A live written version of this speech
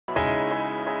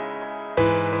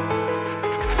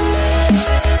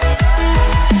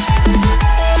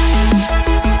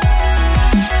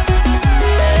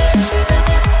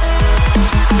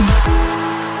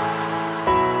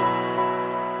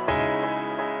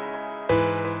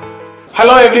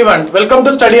Hello everyone, welcome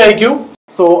to StudyIQ.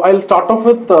 So I'll start off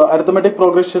with arithmetic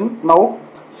progression now.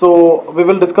 So we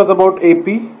will discuss about AP,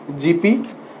 GP,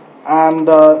 and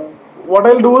what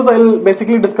I'll do is I'll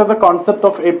basically discuss the concept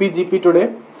of AP, GP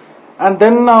today, and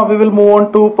then we will move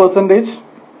on to percentage,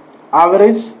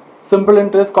 average, simple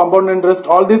interest, compound interest.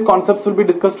 All these concepts will be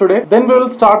discussed today. Then we will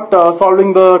start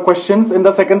solving the questions in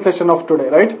the second session of today,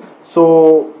 right?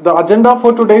 So the agenda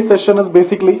for today's session is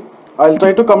basically I'll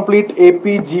try to complete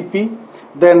AP, GP,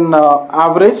 then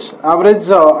average,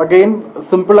 again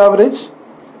simple average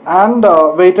and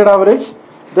weighted average.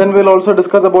 Then we'll also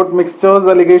discuss about mixtures,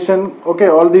 alligation. Okay,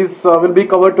 all these will be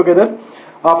covered together.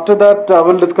 After that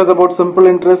we'll discuss about simple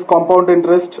interest, compound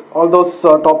interest, all those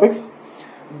topics.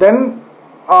 Then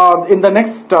in the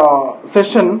next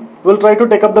session we'll try to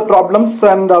take up the problems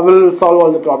and we'll solve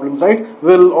all the problems, right?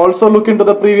 We'll also look into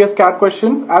the previous CAT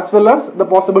questions as well as the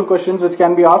possible questions which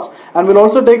can be asked, and we'll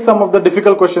also take some of the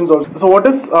difficult questions also. So what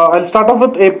is I'll start off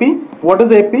with AP. What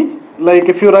is AP? Like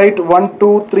if you write 1,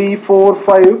 2, 3, 4,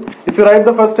 5, if you write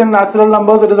the first 10 natural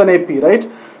numbers, it is an AP, right?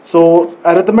 So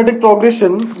arithmetic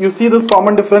progression, you see this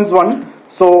common difference 1.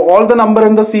 So all the number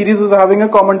in the series is having a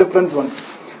common difference 1.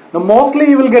 Now mostly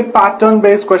you will get pattern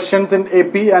based questions in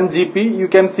AP and GP. You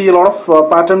can see a lot of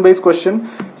pattern based question.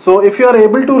 So if you are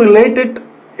able to relate it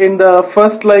in the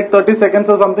first like 30 seconds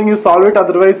or something, you solve it.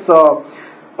 Otherwise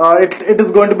it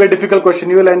is going to be a difficult question.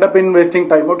 You will end up in wasting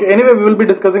time. Okay, anyway, we will be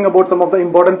discussing about some of the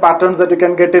important patterns that you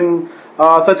can get in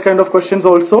such kind of questions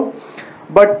also.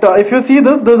 But if you see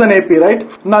this is an AP,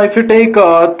 right? Now if you take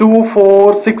 2,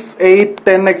 4, 6, 8,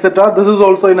 10, etc., this is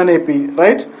also in an AP,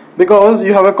 right? Because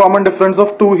you have a common difference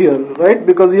of 2 here, right?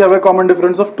 Because you have a common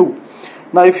difference of 2.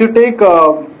 Now if you take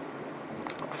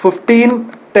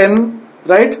 15, 10,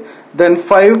 right? Then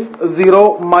 5,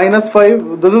 0, minus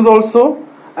 5, this is also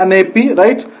an AP,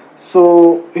 right?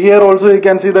 So here also you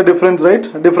can see the difference, right?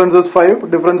 Difference is 5,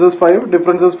 difference is 5,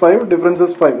 difference is 5, difference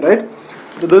is 5, right?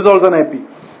 So this is also an AP.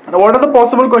 And what are the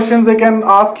possible questions they can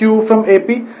ask you from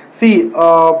AP? See,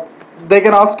 they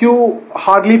can ask you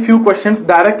hardly few questions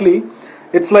directly.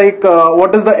 It's like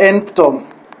what is the nth term?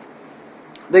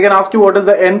 They can ask you what is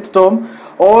the nth term,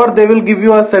 or they will give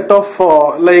you a set of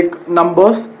like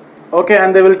numbers, okay,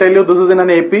 and they will tell you this is in an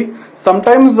AP.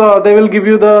 Sometimes they will give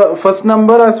you the first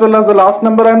number as well as the last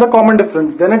number and the common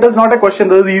difference. Then it is not a question,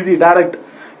 this is easy, direct.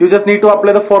 You just need to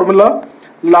apply the formula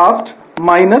last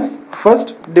minus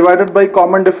first divided by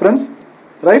common difference,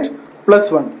 right,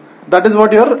 plus 1. That is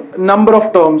what your number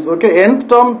of terms. Okay, nth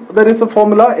term, there is a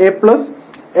formula a plus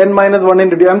n minus 1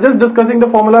 into d. I'm just discussing the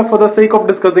formula for the sake of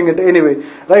discussing it anyway,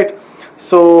 right?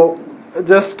 So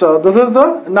just this is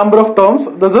the number of terms,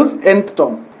 this is nth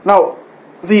term. Now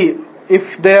see,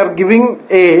 if they are giving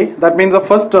a, that means the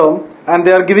first term, and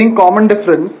they are giving common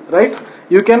difference, right,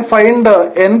 you can find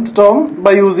nth term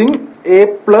by using a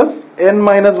plus n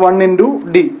minus 1 into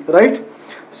d, right?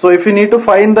 So if you need to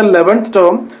find the 11th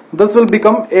term, this will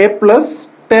become a plus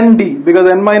 10d, because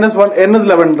n minus 1, n is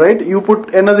 11, right? You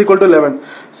put n is equal to 11.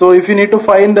 So if you need to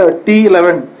find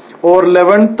t11 or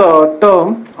 11th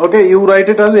term, okay, you write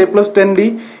it as a plus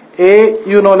 10d. A,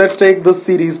 you know, let's take this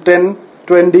series 10,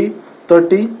 20,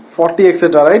 30, 40,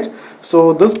 etc., right?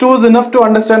 So this 2 is enough to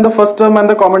understand the first term and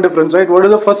the common difference, right? What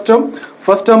is the first term?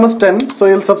 First term is 10, so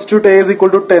you'll substitute a is equal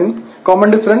to 10.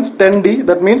 Common difference 10d,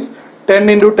 that means 10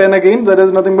 into 10 again, that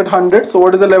is nothing but 100. So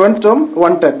what is the 11th term?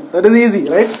 110. That is easy,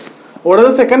 right? What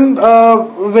is the second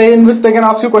way in which they can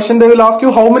ask you a question? They will ask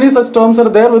you how many such terms are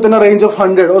there within a range of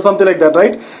 100 or something like that,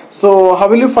 right? So how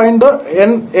will you find the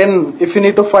n? If you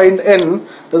need to find n,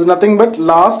 there is nothing but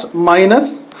last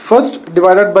minus first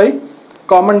divided by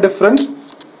common difference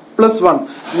plus 1.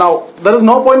 Now there is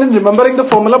no point in remembering the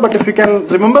formula, but if you can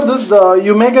remember this,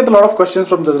 you may get a lot of questions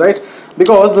from this, right?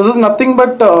 Because this is nothing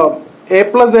but a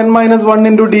plus n minus 1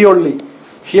 into d only.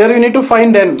 Here you need to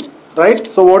find n, right?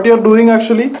 So what you are doing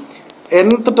actually,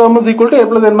 nth term is equal to a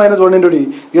plus n minus 1 into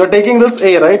d. You are taking this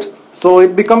a, right? So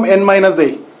it become n minus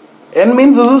a. N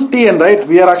means this is tn, right?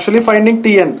 We are actually finding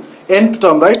tn, nth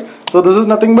term, right? So this is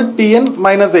nothing but tn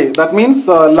minus a. That means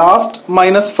last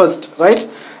minus first, right?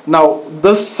 Now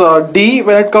this d,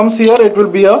 when it comes here, it will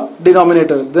be a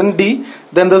denominator. Then d,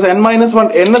 then this n minus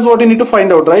 1, n is what you need to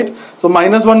find out, right? So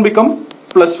minus 1 become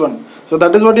plus 1. So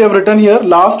that is what you have written here,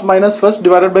 last minus first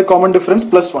divided by common difference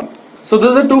plus 1. So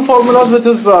these are two formulas which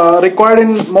is required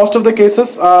in most of the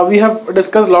cases. We have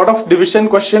discussed a lot of division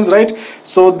questions, right?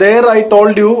 So there I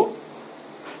told you,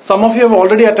 some of you have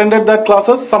already attended that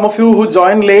classes. Some of you who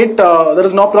joined late, there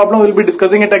is no problem. We'll be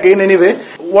discussing it again anyway.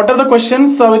 What are the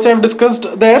questions which I have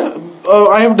discussed there?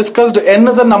 I have discussed n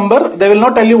as a number. They will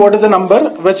not tell you what is a number,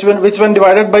 which when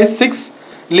divided by 6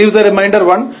 leaves the remainder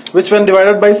 1, which when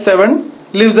divided by 7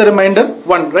 leaves the remainder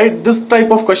 1, right? This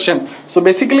type of question. So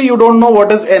basically you don't know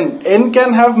what is n. N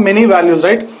can have many values,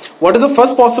 right? What is the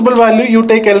first possible value? You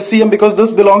take LCM, because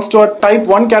this belongs to a type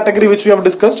 1 category which we have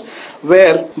discussed,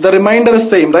 where the remainder is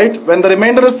same, right? When the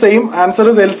remainder is same, answer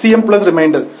is LCM plus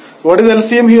remainder. What is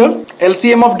LCM here?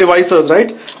 LCM of divisors,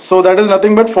 right? So that is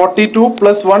nothing but 42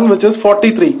 plus 1, which is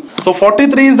 43. So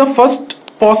 43 is the first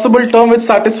possible term which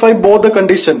satisfies both the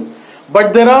condition.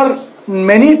 But there are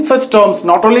many such terms,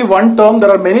 not only one term,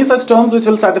 there are many such terms which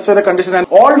will satisfy the condition, and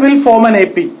all will form an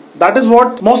AP. That is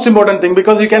what most important thing,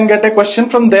 because you can get a question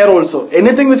from there also.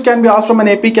 Anything which can be asked from an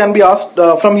AP can be asked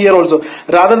from here also,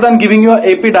 rather than giving you an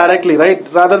AP directly, right?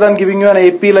 Rather than giving you an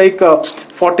AP like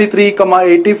 43,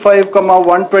 85,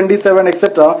 127,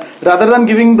 etc. Rather than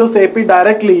giving this AP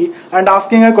directly and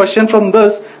asking a question from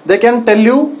this, they can tell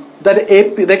you that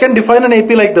AP, they can define an AP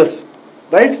like this,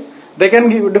 right? They can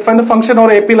define the function or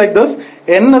AP like this.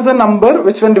 N is a number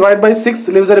which when divided by 6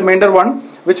 leaves a remainder 1,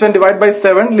 which when divided by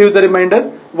 7 leaves the remainder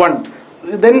 1.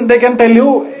 Then they can tell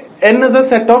you n is a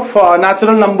set of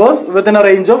natural numbers within a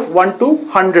range of 1 to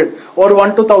 100 or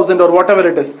 1 to 1000 or whatever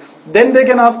it is. Then they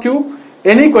can ask you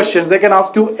any questions. They can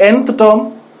ask you nth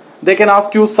term, they can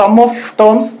ask you sum of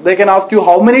terms, they can ask you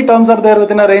how many terms are there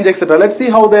within a range, etc. Let's see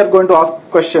how they are going to ask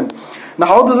question. Now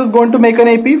how this is going to make an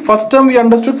AP? First term we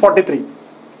understood 43.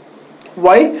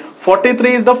 Why?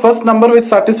 43 is the first number which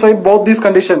satisfies both these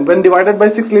conditions. When divided by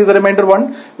 6 leaves a remainder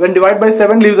 1. When divided by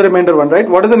 7 leaves a remainder 1, right?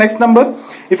 What is the next number?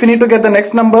 If you need to get the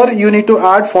next number, you need to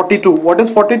add 42. What is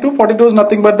 42? 42 is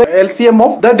nothing but the LCM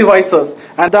of the divisors.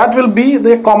 And that will be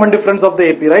the common difference of the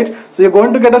AP, right? So you're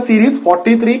going to get a series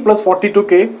 43 plus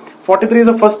 42k. 43 is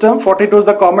the first term, 42 is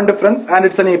the common difference, and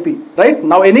it's an AP, right?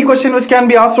 Now any question which can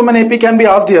be asked from an AP can be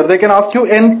asked here. They can ask you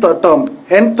nth term.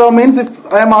 Nth term means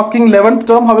if I am asking 11th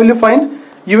term, how will you find?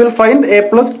 You will find A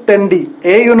plus 10D.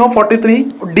 A you know 43,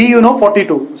 D you know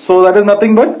 42. So that is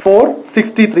nothing but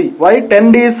 463. Why?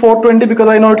 10D is 420 because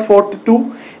I know it's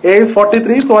 42. A is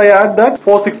 43, so I add that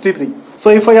 463. So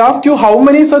if I ask you how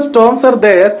many such terms are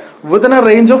there within a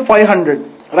range of 500,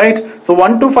 right? So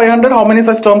 1 to 500, how many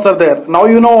such terms are there? Now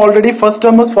you know already first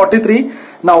term is 43.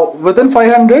 Now within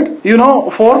 500, you know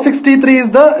 463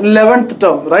 is the 11th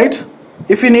term, right?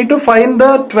 If you need to find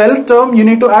the 12th term, you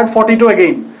need to add 42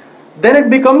 again. Then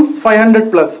it becomes 500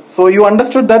 plus. So you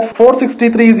understood that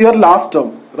 463 is your last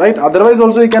term, right? Otherwise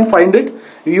also you can find it.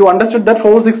 You understood that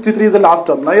 463 is the last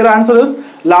term. Now your answer is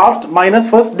last minus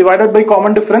first divided by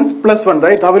common difference plus 1,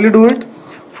 right? How will you do it?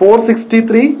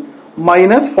 463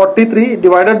 minus 43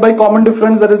 divided by common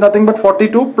difference, that is nothing but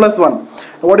 42 plus 1.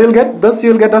 What you will get? This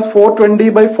you will get as 420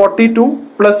 by 42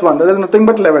 plus 1, that is nothing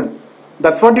but 11.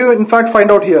 That's what you in fact find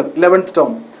out here, 11th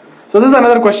term. So this is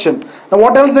another question. Now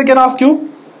what else they can ask you?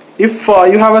 If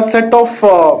you have a set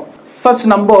of such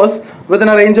numbers within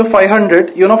a range of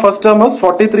 500, you know first term is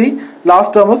 43,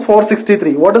 last term is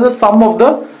 463. What is the sum of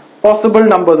the possible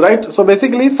numbers, right? So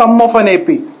basically sum of an AP.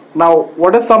 Now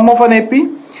what is sum of an AP?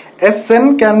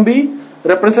 Sn can be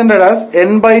represented as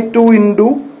n by 2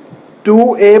 into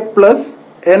 2a plus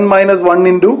n minus 1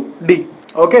 into d.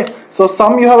 Okay, so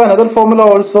sum you have another formula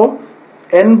also,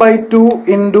 n by 2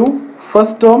 into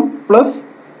first term plus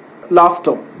last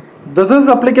term. This is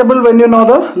applicable when you know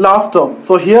the last term.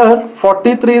 So here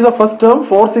 43 is the first term,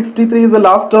 463 is the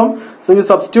last term. So you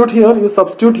substitute here,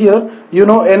 you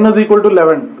know n is equal to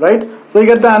 11, right? So you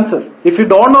get the answer. If you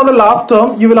don't know the last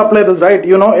term, you will apply this, right?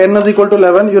 You know n is equal to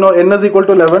 11, you know n is equal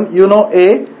to 11, you know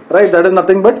a, right? That is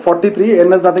nothing but 43,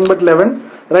 n is nothing but 11,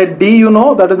 right? D you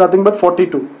know, that is nothing but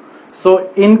 42.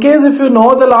 So in case if you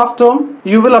know the last term,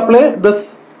 you will apply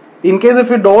this. In case if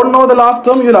you don't know the last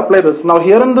term, you will apply this. Now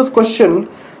here in this question,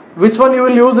 which one you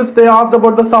will use if they asked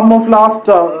about the sum of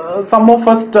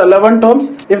first 11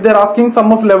 terms? If they are asking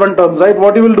sum of 11 terms, right?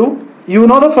 What you will do? You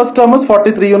know the first term is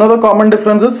 43, you know the common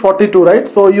difference is 42, right?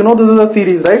 So you know this is a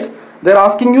series, right? They are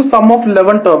asking you sum of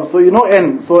 11 terms, so you know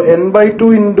n. So n by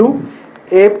 2 into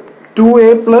a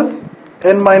 2a plus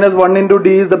n minus 1 into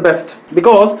d is the best,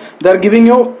 because they are giving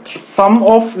you sum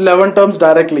of 11 terms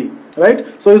directly, right?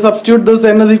 So you substitute this,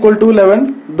 n is equal to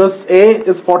 11, this a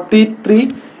is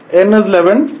 43, n is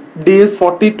 11, d is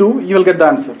 42, you will get the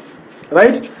answer,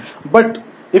 right? But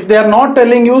if they are not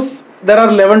telling you there are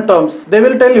 11 terms, they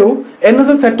will tell you n is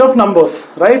a set of numbers,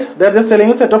 right? They are just telling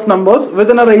you set of numbers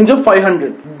within a range of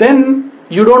 500. Then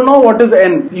you don't know what is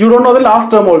n, you don't know the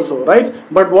last term also, right?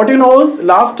 But what you know is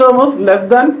last term is less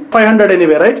than 500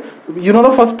 anyway, right? You know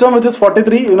the first term which is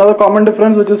 43, you know the common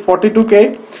difference which is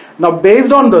 42k. Now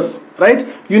based on this, right,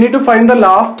 you need to find the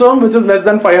last term which is less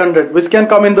than 500, which can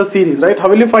come in the series, right? How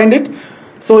will you find it?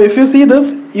 So if you see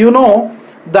this, you know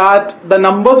that the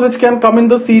numbers which can come in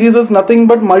the series is nothing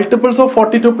but multiples of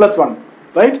 42 plus 1,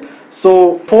 right?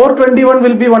 So 421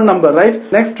 will be one number,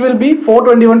 right? Next will be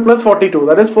 421 plus 42,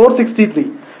 that is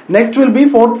 463. Next will be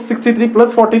 463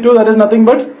 plus 42, that is nothing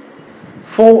but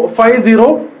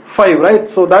 505, right?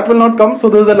 So that will not come, so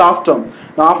this is the last term.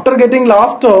 Now after getting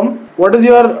last term, what is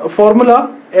your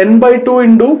formula? N by 2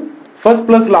 into first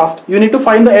plus last. You need to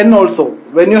find the n also.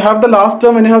 When you have the last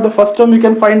term, when you have the first term, you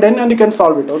can find n and you can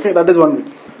solve it. Okay, that is one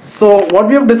way. So what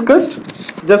we have discussed,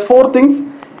 just 4 things.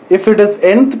 If it is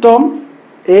nth term,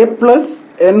 a plus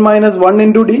n minus 1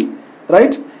 into d,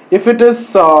 right? If it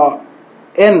is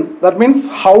n, that means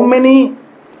how many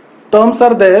terms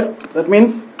are there, that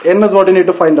means n is what you need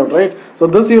to find out, right? So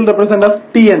this you will represent as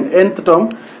tn, nth term.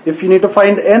 If you need to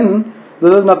find n,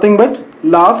 this is nothing but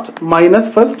last minus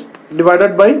first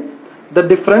divided by the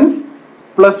difference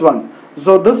plus 1.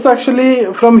 So this is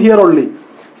actually from here only.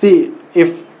 See,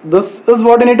 if this is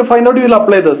what you need to find out, you will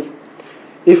apply this.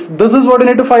 If this is what you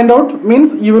need to find out,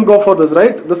 means you will go for this,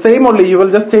 right? The same only, you will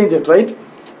just change it, right?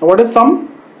 Now what is sum?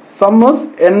 Sum is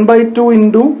n by 2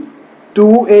 into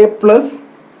 2a plus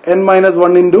n minus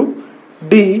 1 into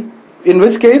d, in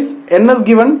which case n is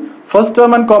given, first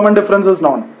term and common difference is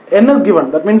known. N is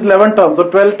given, that means 11 terms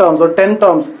or 12 terms or 10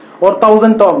 terms or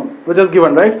 1000 term which is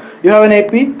given, right? You have an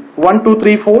AP 1, 2,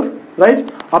 3, 4,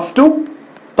 right? Up to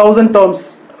 1000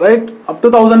 terms, right? Up to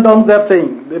 1000 terms they are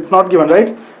saying, it's not given,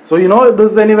 right? So you know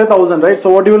this is anyway 1000, right? So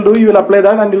what you will do, you will apply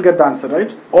that and you'll get the answer,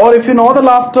 right? Or if you know the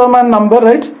last term and number,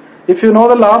 right? If you know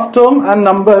the last term and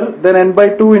number, then n by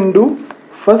 2 into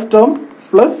first term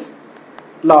plus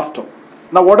last term.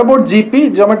 Now what about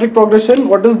GP, geometric progression?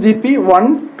 What is GP?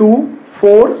 1, 2,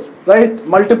 4, right?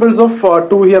 Multiples of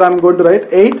 2 here I am going to write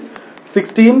 8,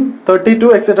 16,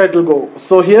 32, etc. it will go.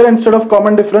 So here instead of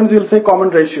common difference, you will say common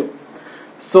ratio.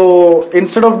 So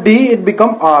instead of D, it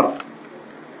become R.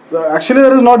 Actually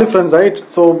there is no difference, right?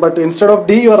 So but instead of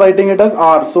D, you are writing it as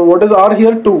R. So what is R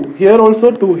here? 2. Here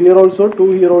also 2, here also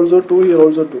 2, here also 2, here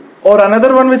also 2. Or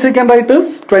another one which I can write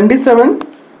is 27,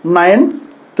 9,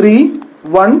 3,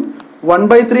 1, 1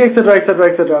 by 3, etc, etc,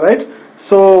 etc, right?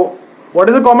 So what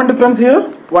is the common difference here?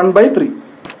 1 by 3.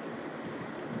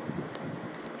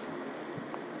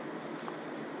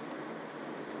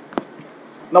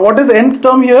 Now what is nth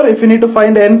term here? If you need to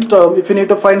find nth term, if you need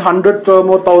to find 100 term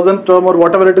or 1000 term or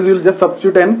whatever it is, you will just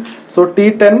substitute n. So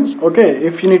t10, okay,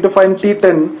 if you need to find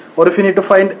t10, or if you need to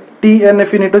find tn,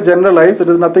 if you need to generalize, it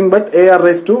is nothing but a r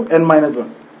raised to n minus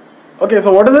 1. Okay,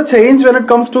 so what is the change when it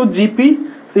comes to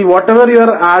GP? See, whatever you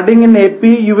are adding in AP,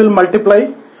 you will multiply.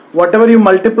 Whatever you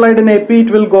multiplied in AP, it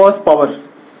will go as power.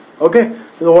 Okay,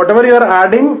 so whatever you are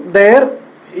adding there,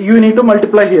 you need to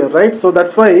multiply here, right? So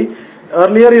that's why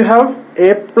earlier you have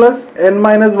a plus n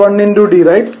minus 1 into d,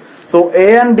 right? So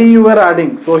a and d you were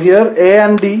adding. So here a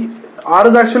and d, r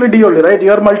is actually d only, right?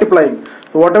 You are multiplying.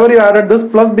 So whatever you added, this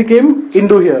plus became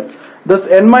into here. This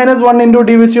n minus 1 into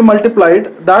d which you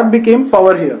multiplied, that became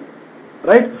power here,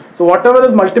 right? So whatever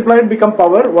is multiplied become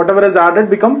power, whatever is added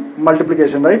become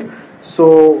multiplication, right?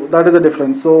 So that is the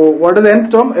difference. So what is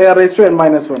nth term? A r raised to n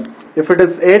minus 1. If it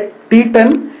is a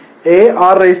t10, a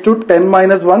r raised to 10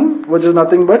 minus 1, which is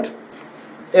nothing but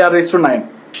a r raised to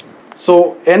 9.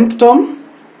 So nth term,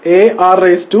 a r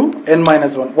raised to n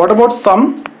minus 1. What about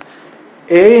sum?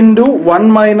 A into 1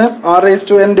 minus r raised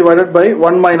to n divided by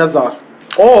 1 minus r.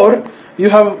 Or you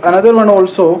have another one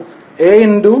also, a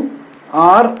into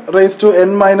r raised to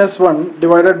n minus 1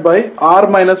 divided by r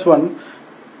minus 1.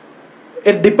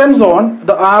 It depends on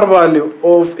the r value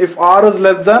of if r is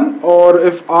less than or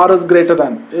if r is greater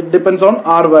than. It depends on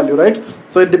r value, right?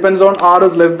 So it depends on r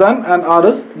is less than and r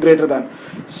is greater than.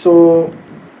 So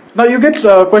now you get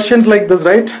questions like this,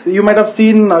 right? You might have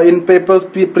seen in papers,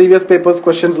 previous papers,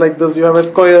 questions like this. You have a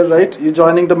square, right? You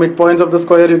joining the midpoints of the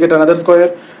square, you get another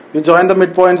square. You join the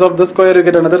midpoints of the square, you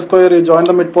get another square. You join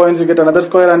the midpoints, you get another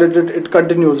square, and it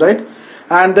continues, right?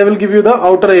 And they will give you the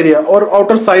outer area or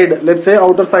outer side. Let's say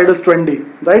outer side is 20,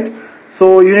 right?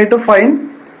 So you need to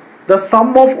find the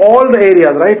sum of all the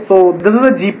areas, right? So this is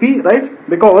a GP, right?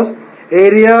 Because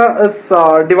area is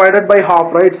divided by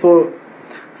half, right? So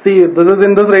see, this is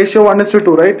in this ratio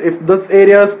 1:2, right? If this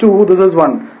area is 2, this is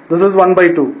 1. This is 1 by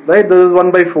 2, right? This is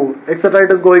 1 by 4, etc.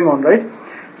 It is going on, right?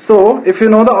 So if you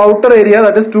know the outer area,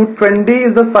 that is 220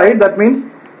 is the side, that means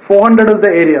 400 is the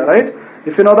area, right?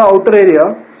 If you know the outer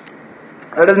area,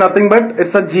 that is nothing but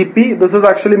it's a GP. This is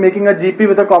actually making a GP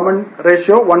with a common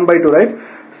ratio 1 by 2, right?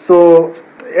 So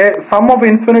sum of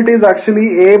infinity is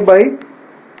actually a by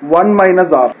 1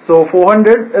 minus r. So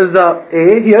 400 is the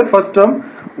a here, first term.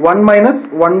 1 minus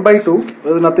 1 by 2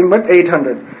 is nothing but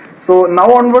 800. So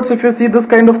now onwards, if you see this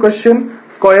kind of question,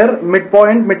 square,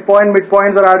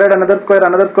 midpoints are added, another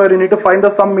square, you need to find the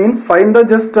sum, means find the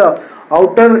just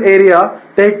outer area,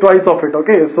 take twice of it.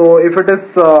 Okay, so if it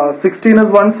is 16 is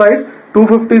one side,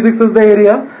 256 is the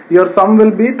area, your sum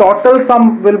will be, total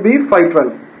sum will be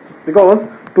 512, because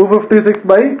 256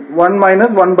 by 1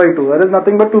 minus 1 by 2, that is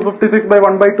nothing but 256 by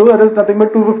 1 by 2, that is nothing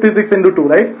but 256 into 2,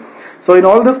 right? So in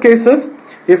all these cases,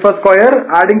 if a square,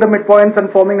 adding the midpoints and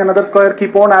forming another square,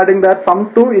 keep on adding that,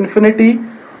 sum to infinity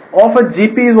of a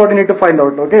GP is what you need to find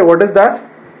out. Okay, what is that?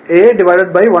 A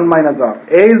divided by 1 minus R.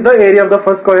 A is the area of the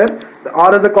first square, the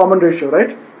R is a common ratio,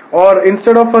 right? Or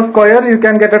instead of a square, you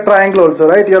can get a triangle also,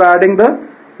 right? You're adding the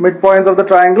midpoints of the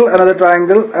triangle, another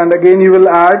triangle, and again you will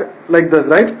add like this,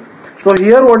 right? So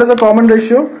here, what is a common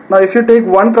ratio? Now if you take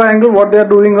one triangle, what they are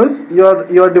doing is, you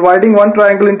are dividing one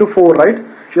triangle into 4, right?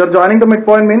 You are joining the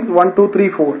midpoint, means 1, 2, 3,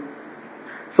 4.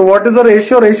 So what is the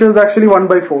ratio? Ratio is actually 1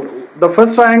 by 4. The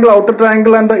first triangle, outer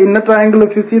triangle, and the inner triangle,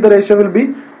 if you see, the ratio will be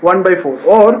 1 by 4.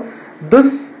 Or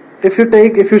this, if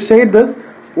you shade this,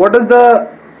 what is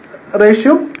the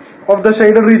ratio of the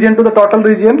shaded region to the total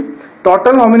region?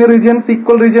 Total, how many regions,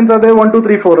 equal regions are there? 1, 2,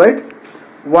 3, 4, right?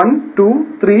 1,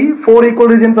 2, 3, 4 equal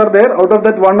regions are there. Out of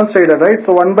that, 1 is shaded, right?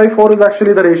 So 1 by 4 is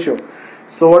actually the ratio.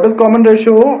 So what is common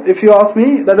ratio? If you ask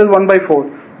me, that is 1 by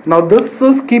 4. Now this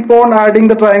is, keep on adding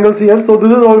the triangles here. So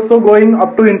this is also going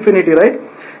up to infinity, right?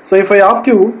 So if I ask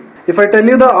you, if I tell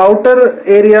you the outer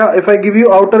area, if I give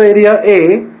you outer area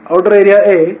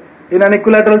A in an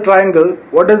equilateral triangle,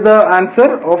 what is the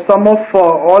answer of sum of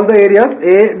all the areas?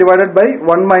 A divided by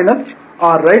 1 minus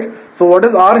R, right? So what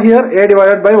is R here? A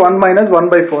divided by 1 minus 1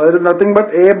 by 4. There is nothing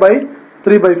but A by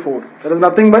 3 by 4. There is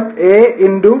nothing but A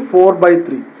into 4 by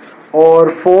 3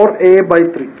 or 4A by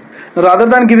 3. Now, rather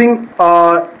than giving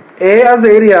A as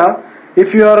area,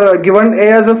 if you are given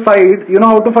A as a side, you know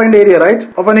how to find area, right?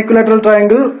 Of an equilateral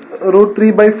triangle, root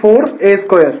 3 by 4 A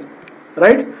square,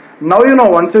 right? Now you know,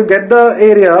 once you get the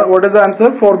area, what is the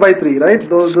answer? 4 by 3, right?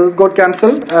 This got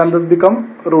cancelled and this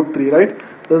become root 3, right?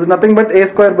 There is nothing but A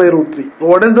square by root 3. So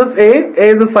what is this A? A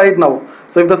is a side now.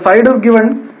 So if the side is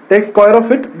given, take square of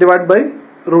it, divide by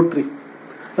root 3.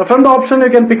 Now from the option you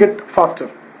can pick it faster.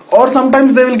 Or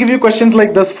sometimes they will give you questions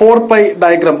like this 4 pi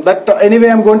diagram, that anyway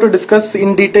I'm going to discuss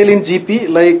in detail in GP.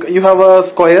 Like you have a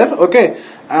square, okay,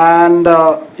 and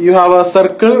you have a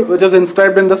circle which is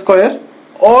inscribed in the square,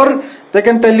 or they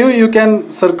can tell you, you can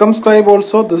circumscribe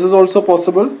also, this is also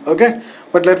possible, okay.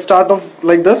 But let's start off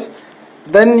like this.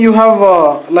 Then you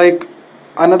have like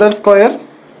another square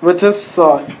which is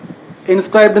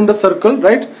inscribed in the circle,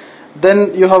 right?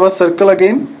 Then you have a circle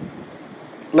again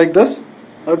like this,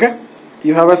 okay.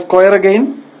 You have a square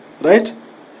again, right?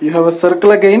 You have a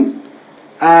circle again,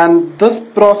 and this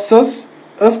process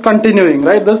is continuing,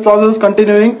 right? This process is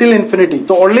continuing till infinity.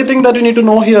 So only thing that you need to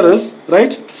know here is,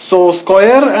 right? So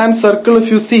square and circle,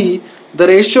 if you see, the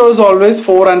ratio is always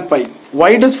 4 and pi.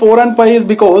 Why it is 4 and pi is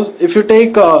because if you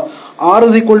take r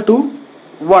is equal to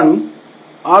 1,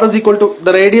 r is equal to,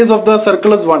 the radius of the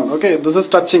circle is 1, okay? This is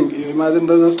touching, you imagine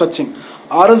this is touching.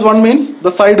 R is 1 means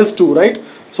the side is 2, right?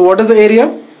 So what is the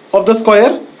area of the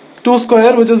square? 2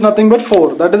 square, which is nothing but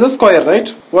 4. That is a square, right?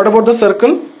 What about the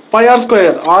circle? Pi r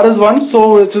square. R is 1,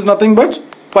 so which is nothing but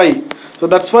pi. So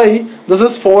that's why this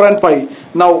is 4 and pi.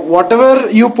 Now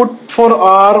whatever you put for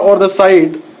r or the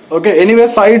side, okay, anyway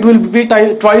side will be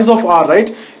twice of r,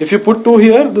 right? If you put 2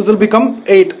 here, this will become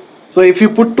 8. So if you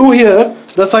put 2 here,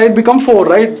 the side become 4,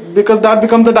 right? Because that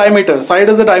becomes the diameter. Side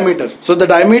is the diameter. So the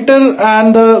diameter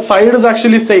and the side is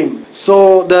actually same.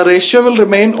 So the ratio will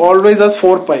remain always as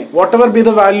 4 pi. Whatever be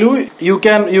the value, you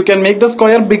can make the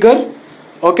square bigger.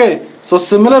 Okay. So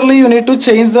similarly, you need to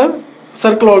change the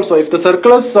circle also. If the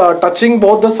circle is touching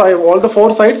both the side, all the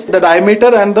 4 sides, the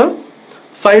diameter and the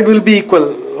side will be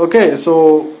equal. Okay.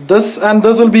 So this and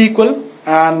this will be equal,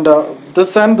 and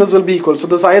this and this will be equal. So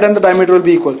the side and the diameter will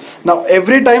be equal. Now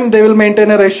every time they will maintain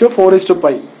a ratio 4 is to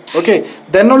pi. Okay,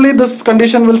 then only this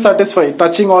condition will satisfy,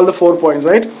 touching all the 4 points,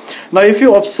 right? Now if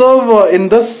you observe in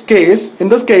this case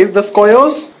the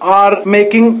squares are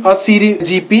making a series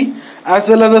GP, as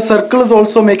well as a circle is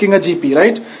also making a GP,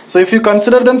 right? So if you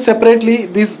consider them separately,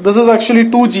 this is actually 2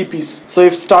 GPs. So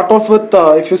if you start off with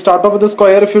the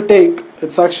square, if you take,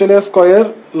 it's actually a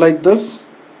square like this,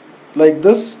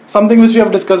 something which we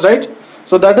have discussed, right?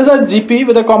 So that is a GP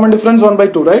with a common difference 1 by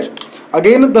 2, right?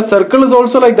 Again, the circle is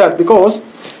also like that, because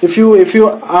if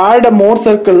you add a more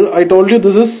circle, I told you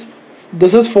this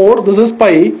is 4, this is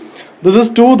pi, this is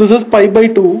 2, this is pi by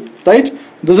 2, right?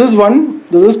 This is 1,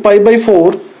 this is pi by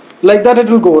 4, like that it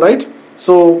will go, right?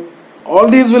 So all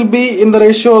these will be in the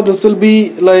ratio. This will be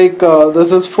like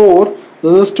this is 4,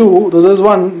 this is 2, this is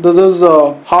 1, this is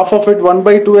half of it, 1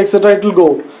 by 2, etc. It will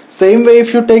go. Same way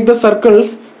if you take the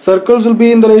circles will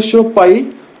be in the ratio pi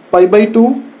by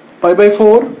 2, pi by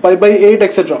 4, pi by 8,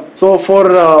 etc. So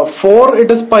for 4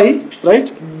 it is pi,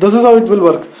 right? This is how it will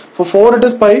work. For 4 it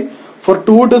is pi, for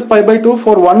 2 it is pi by 2,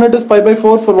 for 1 it is pi by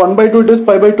 4, for 1 by 2 it is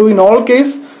pi by 2. In all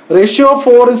case, ratio of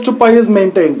 4 is to pi is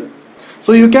maintained.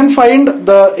 So you can find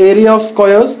the area of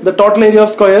squares, the total area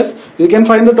of squares. You can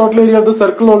find the total area of the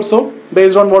circle also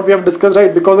based on what we have discussed,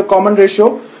 right? Because a common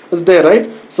ratio is there,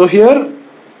 right? So here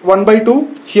 1 by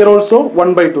 2, here also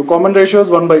 1 by 2. Common ratio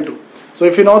is 1 by 2. So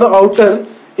if you know the outer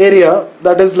area,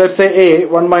 that is, let's say A,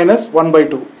 1 minus 1 by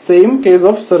 2. Same case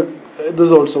of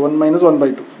this also, 1 minus 1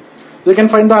 by 2. So you can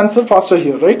find the answer faster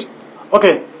here, right?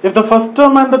 Okay, if the first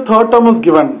term and the third term is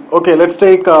given, okay, let's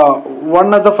take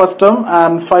 1 as the first term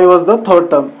and 5 as the third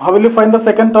term. How will you find the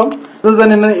second term? This is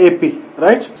in an AP,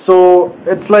 right? So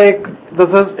it's like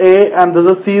this is A and this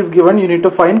is C is given, you need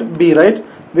to find B, right?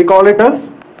 We call it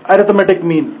as arithmetic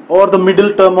mean or the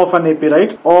middle term of an AP,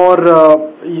 right? Or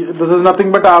this is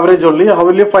nothing but average only. How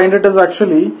will you find it is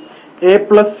actually A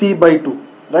plus C by 2,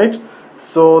 right?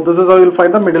 So this is how you will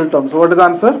find the middle term. So what is the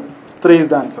answer? 3 is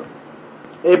the answer.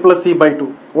 A plus C by 2.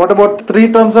 What about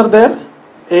 3 terms are there?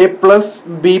 A plus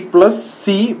B plus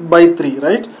C by 3,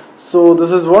 right? So this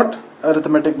is what?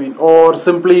 Arithmetic mean, or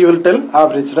simply you will tell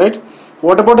average, right?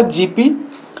 What about a GP?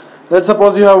 Let's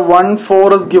suppose you have 1,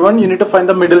 4 is given, you need to find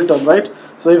the middle term, right?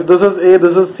 So if this is A,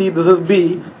 this is C, this is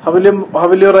B, how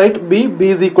will you write B? B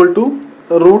is equal to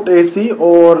root AC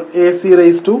or AC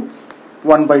raised to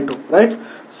 1 by 2, right?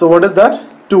 So what is that?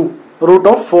 2. Root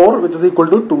of 4, which is equal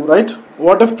to 2, right?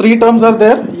 What if 3 terms are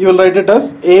there? You will write it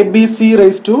as ABC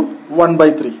raised to 1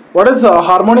 by 3. What is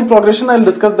harmonic progression? I will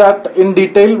discuss that in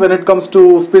detail when it comes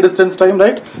to speed distance time,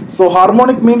 right? So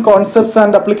harmonic mean concepts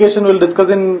and application we will discuss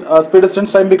in speed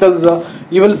distance time, because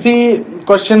you will see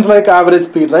questions like average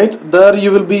speed, right? There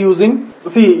you will be using,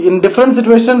 see, in different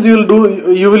situations you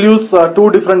will use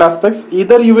 2 different aspects.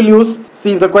 Either you will use,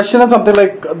 see, if the question is something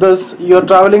like this, you are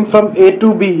traveling from A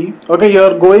to B, okay, you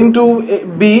are going to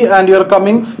B and you are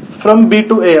coming from B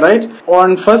to A, right?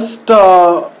 On first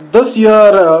this you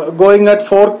are going at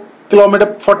 40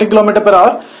 km per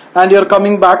hour and you are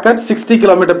coming back at 60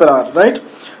 km per hour, right?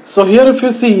 So here if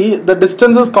you see, the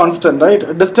distance is constant,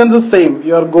 right? Distance is same,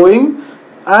 you are going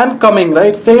and coming,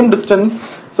 right? Same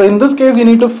distance. So in this case you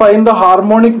need to find the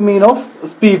harmonic mean of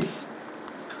speeds.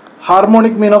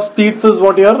 Harmonic mean of speeds is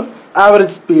what your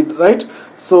average speed, right?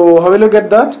 So how will you get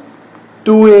that?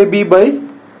 2AB by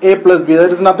A plus B. That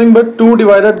is nothing but 2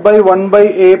 divided by 1 by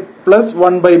A plus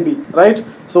 1 by B, right?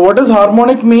 So what is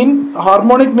harmonic mean?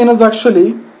 Harmonic mean is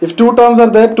actually, if 2 terms are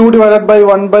there, 2 divided by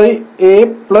 1 by A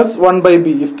plus 1 by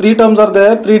B. If 3 terms are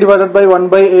there, 3 divided by 1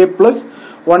 by A plus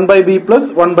 1 by B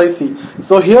plus 1 by C.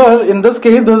 So here in this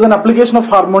case there is an application of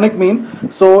harmonic mean.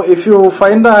 So if you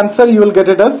find the answer, you will get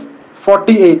it as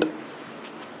 48.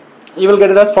 You will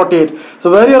get it as 48.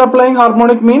 So where you are applying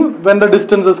harmonic mean? When the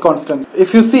distance is constant.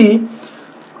 If you see,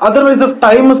 otherwise if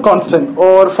time is constant,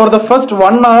 or for the first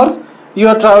 1 hour you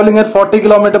are traveling at 40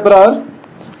 km per hour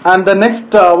and the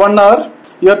next 1 hour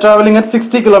you are traveling at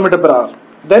 60 km per hour,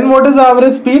 then what is the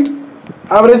average speed?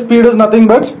 Average speed is nothing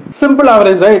but simple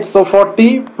average, right? So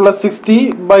 40 plus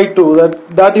 60 by 2,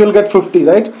 that you will get 50,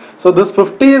 right? So this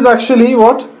 50 is actually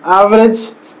what? Average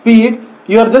speed.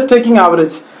 You are just taking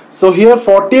average. So here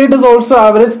 48 is also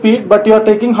average speed, but you are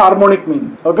taking harmonic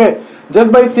mean, okay? Just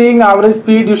by seeing average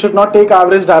speed, you should not take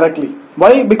average directly.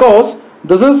 Why? Because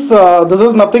this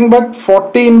is nothing but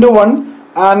 40 into 1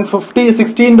 and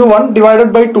 60 into 1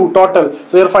 divided by 2 total.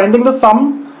 So you are finding the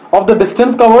sum of the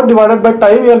distance covered divided by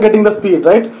time, you are getting the speed,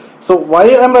 right? So why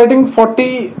I am writing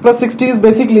 40 plus 60 is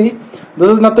basically, this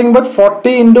is nothing but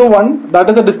 40 into 1, that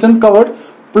is the distance covered,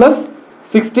 plus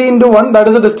 60 into 1, that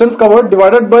is the distance covered,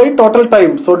 divided by total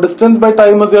time. So distance by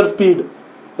time is your speed,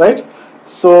 right?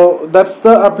 So that's the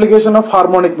application of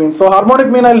harmonic mean. So harmonic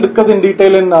mean I will discuss in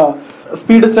detail in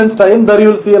speed distance time. There you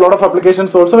will see a lot of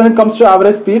applications also. When it comes to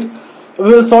average speed,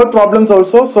 we will solve problems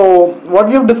also. So what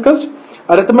we have discussed,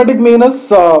 arithmetic mean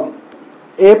is A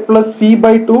plus C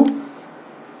by 2,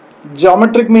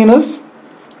 geometric mean is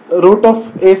root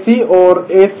of AC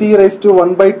or AC raised to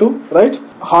 1 by 2, right?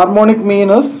 Harmonic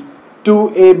mean is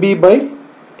 2AB by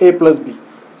A plus B.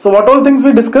 So what all things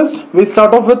we discussed? We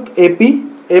start off with AP.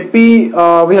 AP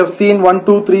we have seen 1,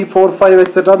 2, 3, 4, 5,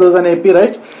 etc. There is an AP,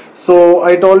 right? So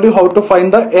I told you how to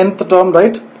find the nth term,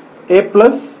 right? A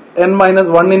plus n minus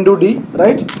 1 into D,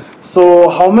 right? So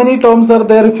how many terms are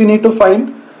there if you need to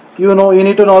find? You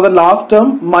need to know the last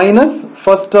term minus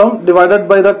first term divided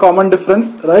by the common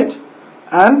difference, right?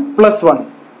 And plus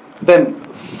 1.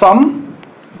 Then sum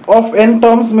of n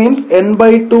terms means n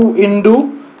by 2 into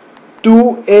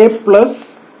 2a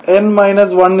plus n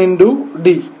minus 1 into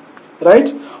d,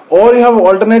 right? Or you have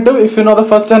alternative, if you know the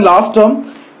first and last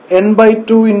term, n by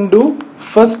 2 into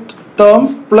first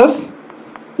term plus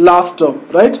last term,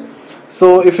 right?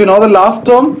 So if you know the last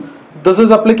term, this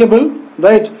is applicable,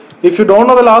 right? If you don't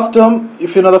know the last term,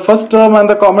 if you know the first term and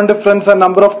the common difference and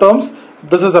number of terms,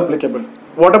 this is applicable.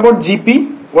 What about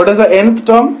GP? What is the nth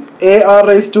term? AR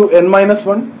raised to n minus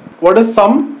 1. What is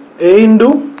sum? A into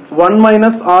 1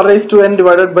 minus r raised to n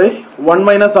divided by 1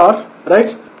 minus r,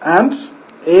 right? And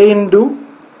A into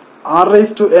r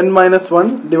raised to n minus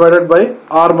 1 divided by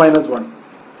r minus 1.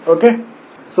 Okay?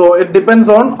 So it depends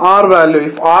on r value.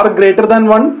 If r greater than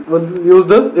 1, we'll use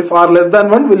this. If r less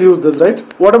than 1, we'll use this, right?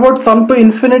 What about sum to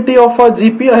infinity of a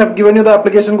GP? I have given you the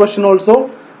application question also.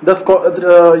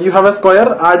 You have a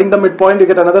square, adding the midpoint you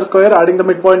get another square, adding the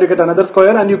midpoint you get another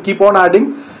square, and you keep on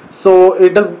adding. So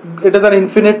it is an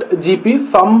infinite GP.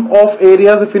 Sum of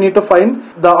areas, if you need to find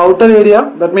the outer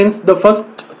area, that means the first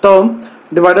term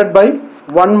divided by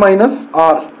 1 minus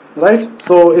r, right?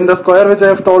 So in the square which I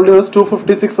have told you is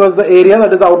 256 was the area,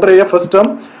 that is outer area first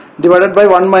term, divided by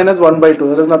 1 minus 1 by 2,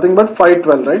 that is nothing but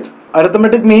 512, right?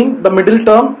 Arithmetic mean, the middle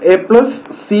term a plus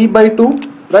c by 2,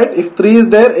 right? If 3 is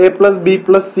there, a plus b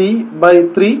plus c by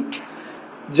 3.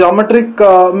 Geometric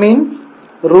mean,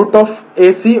 root of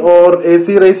AC or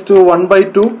AC raised to 1 by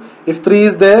 2. If 3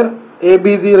 is there,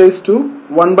 ABC raised to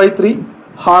 1 by 3.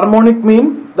 Harmonic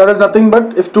mean, that is nothing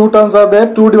but if two terms are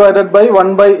there, 2 divided by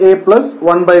 1 by A plus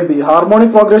 1 by B.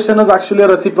 Harmonic progression is actually a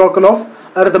reciprocal of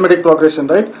arithmetic progression,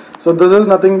 right? So this is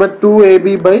nothing but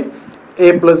 2AB by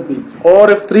A plus B. Or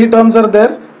if 3 terms are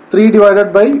there, 3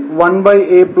 divided by 1 by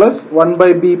A plus 1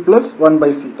 by B plus 1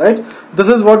 by C, right? This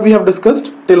is what we have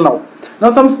discussed till now.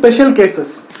 Now some special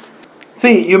cases.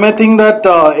 See, you may think that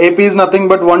AP is nothing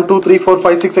but 1, 2, 3, 4,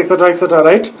 5, 6, etc., etc.,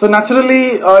 right? So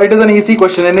naturally, it is an easy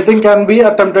question. Anything can be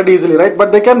attempted easily, right?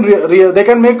 But they can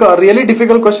make a really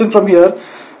difficult question from here.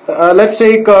 Let's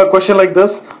take a question like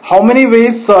this. How many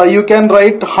ways you can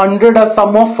write 100 as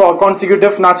sum of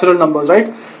consecutive natural numbers,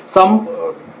 right? Some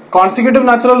consecutive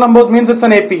natural numbers means it's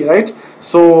an AP, right?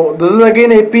 So this is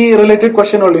again AP related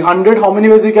question only. 100, how many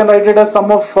ways you can write it as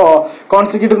sum of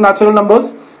consecutive natural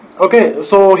numbers? Okay,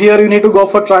 so here you need to go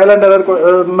for trial and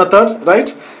error method,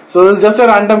 right? So this is just a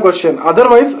random question.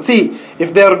 Otherwise, see,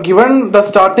 if they are given the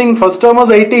starting first term as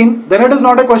 18, then it is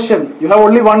not a question. You have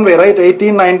only one way, right?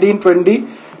 18, 19, 20,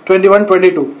 21,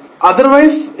 22.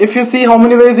 Otherwise, if you see how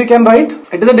many ways you can write,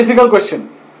 it is a difficult question,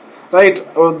 right?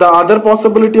 The other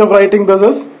possibility of writing this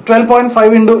is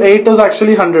 12.5 into 8 is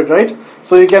actually 100, right?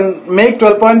 So you can make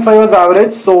 12.5 as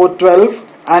average, so 12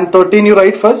 and 13 you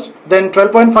write first, then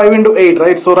 12.5 into 8,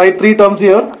 right? So write 3 terms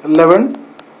here, 11,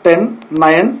 10,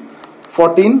 9,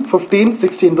 14, 15,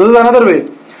 16. This is another way.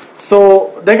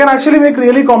 So they can actually make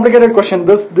really complicated question.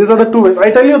 These are the two ways.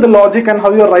 I tell you the logic and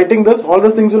how you are writing this. All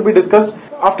these things will be discussed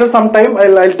after some time.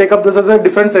 I'll take up this as a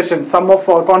different session, sum of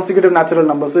consecutive natural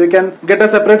numbers. So you can get a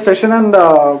separate session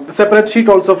and separate sheet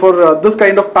also for this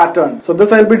kind of pattern. So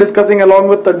this I'll be discussing along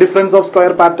with the difference of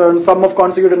square pattern, sum of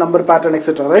consecutive number pattern,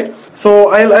 etc. Right? So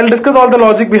I'll discuss all the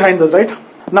logic behind this, right?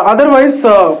 Now otherwise,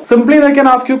 simply they can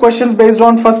ask you questions based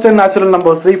on first 10 natural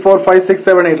numbers, 3, 4, 5, 6,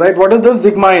 7, 8, right? What is this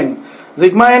sigma n?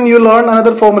 Sigma n, you learn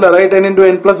another formula, right? N into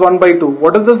n plus 1 by 2.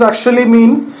 What does this actually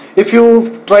mean? If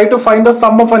you try to find the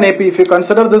sum of an AP, if you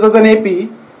consider this as an AP,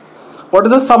 what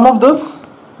is the sum of this?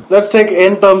 Let's take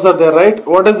n terms are there, right?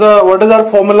 What is our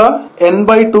formula? N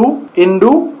by 2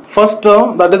 into first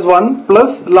term, that is 1,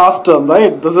 plus last term,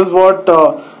 right? This is what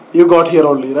you got here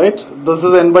only, right? This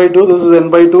is n by 2, this is n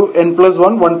by 2, n plus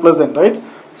 1, 1 plus n, right?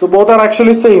 So both are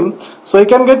actually same. So you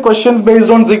can get questions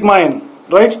based on sigma n,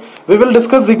 right? We will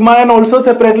discuss sigma n also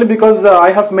separately because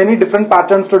I have many different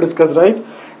patterns to discuss, right?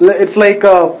 It's like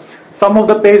some of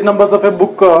the page numbers of a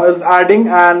book is adding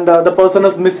and the person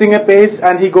is missing a page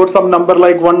and he got some number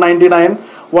like 199.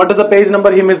 What is the page number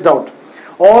he missed out?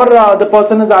 Or the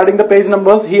person is adding the page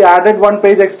numbers, he added one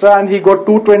page extra and he got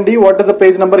 220. What is the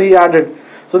page number he added?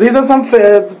 So these are some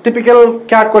typical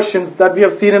CAT questions that we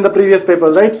have seen in the previous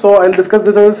papers, right? So I'll discuss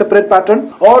this as a separate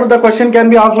pattern. Or the question can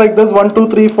be asked like this: 1, 2,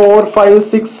 3, 4, 5,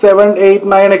 6, 7, 8,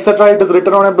 9, etc. It is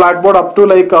written on a blackboard up to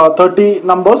like 30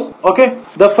 numbers. Okay,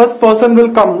 the first person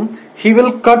will come, he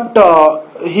will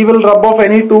rub off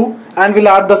any two and will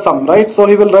add the sum, right? So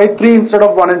he will write 3 instead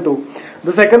of 1 and 2.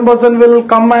 The second person will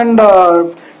come and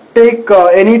take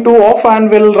any two off and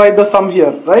will write the sum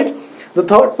here, right? The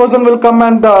third person will come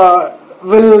and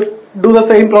will do the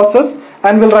same process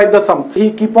and will write the sum.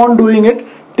 He keep on doing it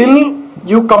till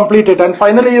you complete it and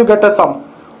finally you get a sum.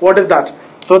 What is that?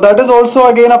 So that is also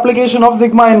again application of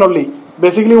sigma n only.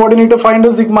 Basically what you need to find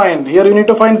is sigma n. Here you need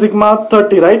to find sigma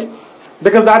 30, right?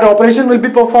 Because that operation will be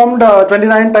performed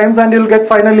 29 times and you'll get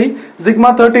finally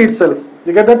sigma 30 itself.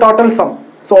 You get the total sum.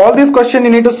 So all these questions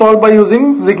you need to solve by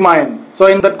using sigma n. So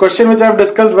in that question which I have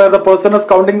discussed where the person is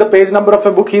counting the page number of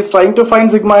a book, he is trying to find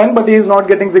sigma n but he is not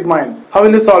getting sigma n. How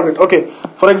will you solve it? Okay,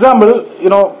 for example,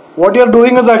 what you are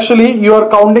doing is actually you are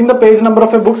counting the page number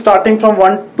of a book starting from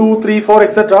 1, 2, 3, 4,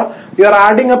 etc. You are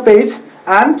adding a page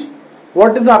and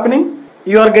what is happening?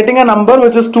 You are getting a number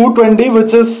which is 220,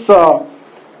 which is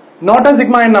not a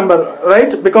sigma n number,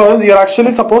 right? Because you are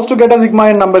actually supposed to get a sigma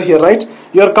n number here, right?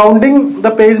 You are counting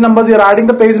the page numbers, you are adding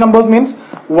the page numbers means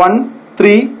 1,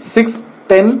 3, 6,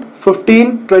 10,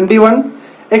 15, 21,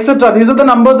 etc. These are the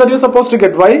numbers that you are supposed to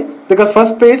get. Why? Because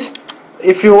first page,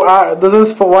 if you this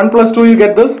is for 1 plus 2 you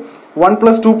get this, 1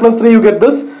 plus 2 plus 3 you get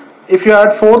this. If you add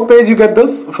 4th page you get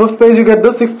this, 5th page you get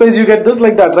this, 6th page you get this,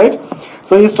 like that, right?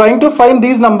 So he is trying to find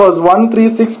these numbers 1, 3,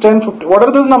 6, 10, 15. What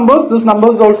are these numbers? These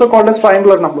numbers is also called as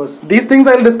triangular numbers. These things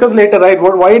I will discuss later, right?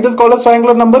 Why it is called as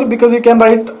triangular number? Because you can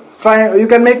you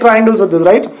can make triangles with this,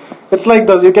 right? It's like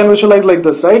this, you can visualize like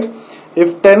this, right?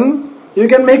 If 10, you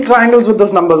can make triangles with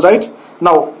these numbers, right?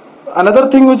 Now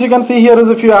another thing which you can see here is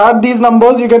if you add these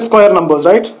numbers you get square numbers,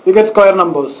 right? You get square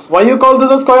numbers. Why you call this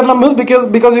as square numbers?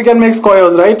 Because you can make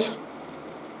squares, right?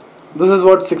 This is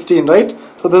what 16, right?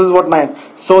 So this is what 9.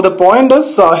 So the point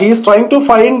is he is trying to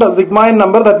find a sigma n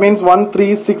number, that means 1,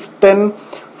 3, 6, 10,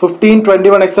 15,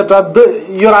 21, etc.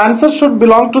 Your answer should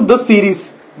belong to this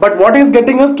series. But what he is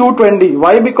getting is 220.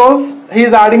 Why? Because he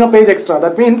is adding a page extra.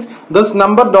 That means this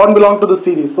number don't belong to the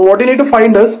series. So what you need to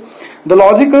find is, the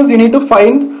logic is you need to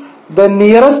find the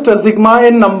nearest sigma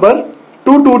n number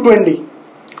to 220.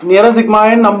 Nearest sigma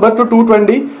n number to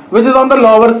 220 which is on the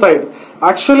lower side.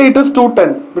 Actually it is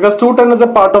 210 because 210 is a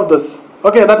part of this.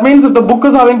 Okay, that means if the book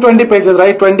is having 20 pages,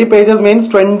 right? 20 pages means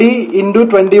 20 into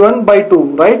 21 by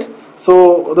 2, right?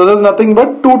 So this is nothing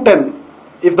but 210.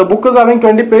 If the book is having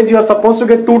 20 pages, you are supposed to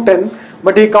get 210,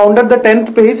 but he counted the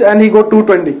 10th page and he got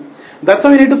 220. That's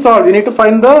how you need to solve. You need to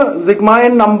find the sigma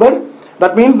n number.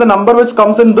 That means the number which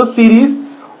comes in this series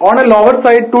on a lower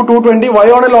side to 220. Why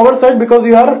on a lower side? Because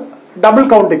you are double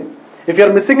counting. If you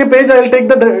are missing a page, I will take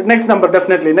the next number,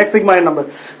 definitely, next sigma n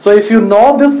number. So if you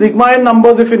know this sigma n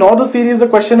numbers, if you know the series, the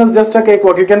question is just a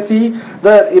cakewalk. You can see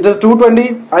it is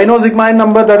 220. I know sigma n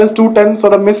number, that is 210. So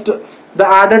the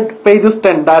added page is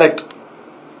 10 direct.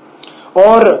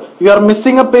 Or you are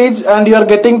missing a page and you are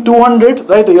getting 200,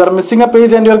 right? You are missing a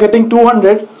page and you are getting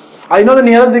 200. I know the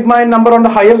nearest sigma n number on the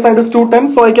higher side is 210,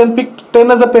 so I can pick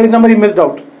 10 as a page number he missed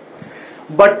out.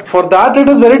 But for that it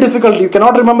is very difficult. You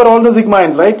cannot remember all the sigma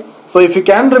n's, right? So if you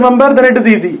can remember, then it is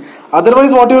easy.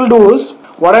 Otherwise what you will do is,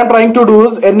 what I am trying to do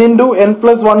is n into n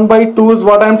plus 1 by 2 is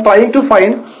what I am trying to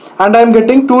find, and I am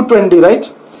getting 220,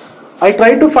 right? I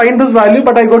tried to find this value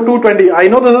but I got 220. I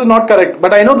know this is not correct,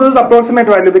 but I know this is approximate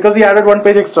value because he added one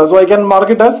page extra. So I can mark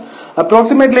it as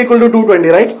approximately equal to 220,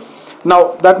 right?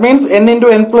 Now that means n into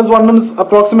n plus 1 is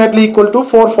approximately equal to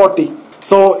 440.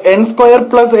 So n square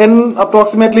plus n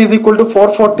approximately is equal to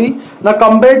 440. Now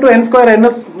compared to n square, n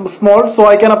is small, so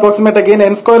I can approximate again.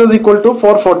 N square is equal to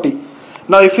 440.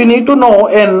 Now if you need to know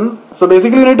n, so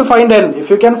basically you need to find n. If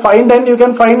you can find n, you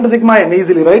can find sigma n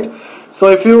easily, right? So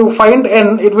if you find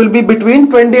n, it will be between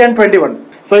 20 and 21.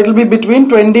 So it will be between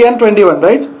 20 and 21,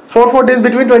 right? 440 is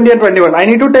between 20 and 21. I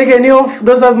need to take any of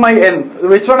this as my n.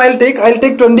 Which one I'll take? I'll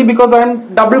take 20 because I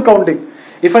am double counting.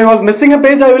 If I was missing a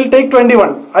page, I will take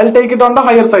 21. I'll take it on the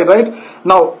higher side, right?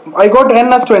 Now, I got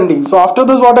n as 20. So after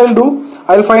this, what I'll do?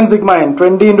 I'll find sigma n.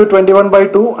 20 into 21 by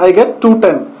 2, I get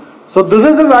 210. So this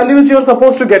is the value which you are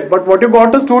supposed to get. But what you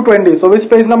got is 220. So which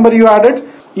page number you added?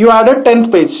 You added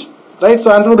 10th page, right?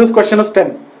 So answer for this question is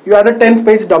 10. You added 10th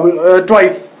page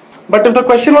twice. But if the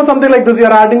question was something like this, you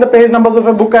are adding the page numbers of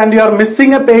a book and you are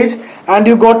missing a page and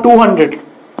you got 200.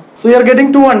 So you are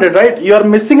getting 200, right? You are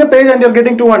missing a page and you are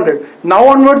getting 200. Now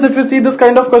onwards, if you see this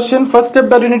kind of question, first step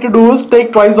that you need to do is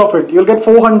take twice of it. You'll get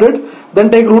 400, then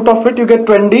take root of it, you get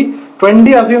 20.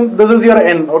 20, assume this is your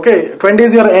n, okay? 20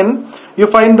 is your n. You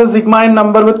find the sigma n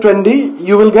number with 20,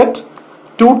 you will get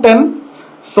 210.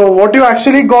 So what you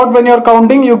actually got when you are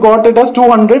counting, you got it as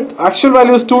 200. Actual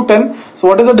value is 210. So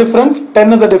what is the difference?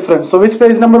 10 is the difference. So which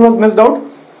page number was missed out?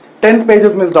 10th page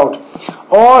is missed out.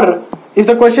 Or if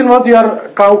the question was you are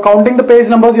counting the page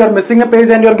numbers, you are missing a page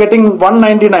and you are getting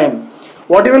 199.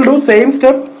 What you will do, same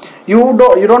step, you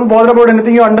don't bother about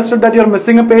anything. You understood that you are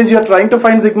missing a page, you are trying to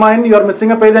find sigma n, you are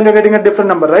missing a page and you are getting a different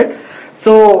number, right?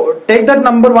 So take that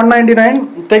number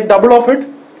 199, take double of it,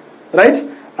 right?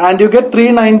 And you get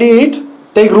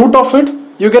 398, take root of it,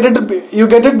 you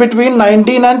get it between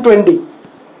 19 and 20.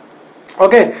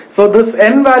 Okay, so this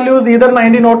n value is either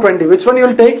 19 or 20. Which one you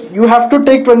will take? You have to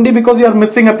take 20 because you are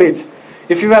missing a page.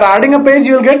 If you are adding a page,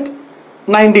 you will get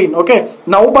 19. Okay,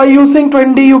 now by using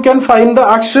 20 you can find the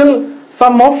actual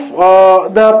sum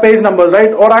of the page numbers,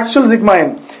 right, or actual sigma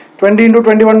n. 20 into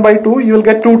 21 by 2, you will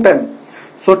get 210.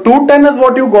 So 210 is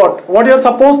what you got, what you are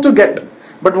supposed to get,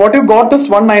 but what you got is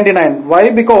 199. Why?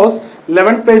 Because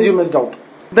 11th page you missed out.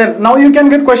 Then now you can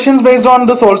get questions based on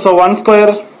this also. 1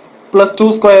 square plus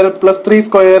 2 square plus 3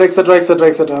 square, etc, etc,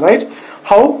 etc, right?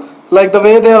 How? Like the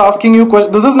way they are asking you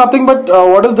questions. This is nothing but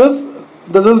what is this?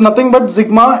 This is nothing but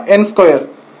sigma n square.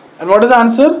 And what is the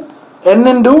answer? N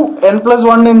into n plus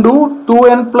 1 into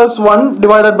 2n plus 1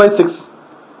 divided by 6.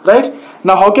 Right?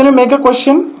 Now how can you make a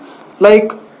question?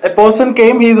 Like a person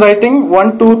came, he is writing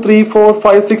 1, 2, 3, 4,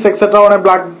 5, 6, etc. on a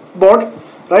blackboard.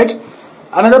 Right?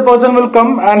 Another person will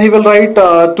come and he will write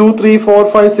 2, 3,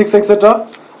 4, 5, 6, etc.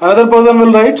 Another person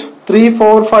will write 3,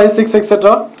 4, 5, 6,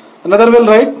 etc. Another will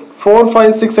write 4,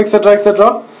 5, 6, etc,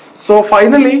 etc. So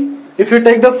finally, if you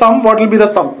take the sum, what will be the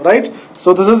sum, right?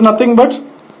 So this is nothing but,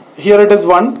 here it is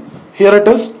 1, here it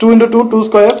is 2 into 2, 2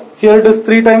 square, here it is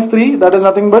 3 times 3, that is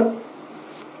nothing but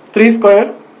 3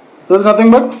 square, this is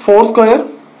nothing but 4 square,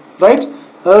 right?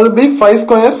 That will be 5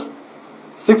 square,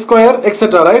 6 square,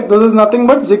 etc, right? This is nothing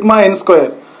but sigma n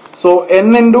square. So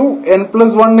n into n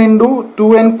plus 1 into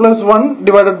 2n plus 1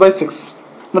 divided by 6.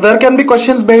 Now there can be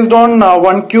questions based on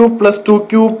 1 cube plus 2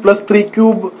 cube plus 3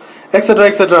 cube, etc,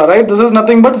 etc, right? This is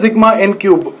nothing but sigma n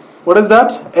cube. What is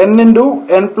that? N into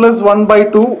n plus 1 by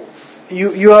 2.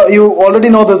 You already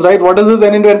know this, right? What is this?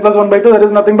 N into n plus 1 by 2? That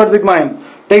is nothing but sigma n.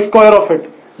 Take square of it.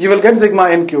 You will get sigma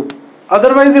n cube.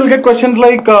 Otherwise, you will get questions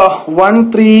like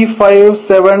 1, 3, 5,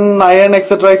 7, 9,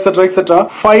 etc, etc, etc.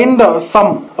 Find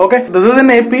sum. Okay, this is an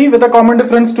AP with a common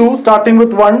difference 2 starting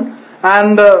with 1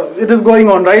 and it is going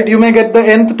on, right? You may get the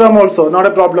nth term also, not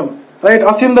a problem, right?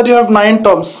 Assume that you have 9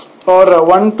 terms or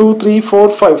 1, 2, 3,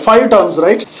 4, 5 terms,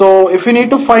 right? So if you need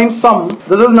to find sum,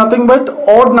 this is nothing but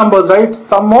odd numbers, right?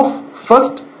 Sum of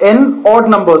first n odd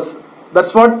numbers.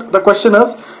 That's what the question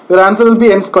is. Your answer will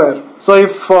be n square. So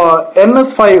if n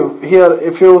is 5 here,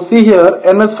 if you see here,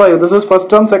 n is 5. This is first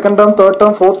term, second term, third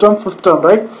term, fourth term, fifth term,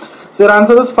 right? So your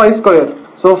answer is 5 square.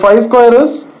 So 5 square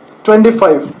is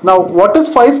 25. Now what is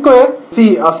 5 square?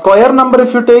 See, a square number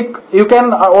if you take, you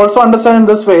can also understand in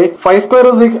this way. 5 square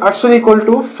is actually equal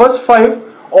to first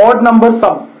 5 odd number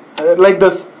sum. Like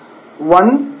this.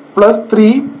 1 plus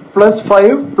 3 plus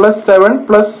 5 plus 7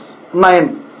 plus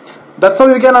 9. That's how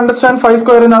you can understand 5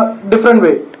 square in a different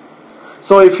way.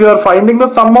 So if you are finding the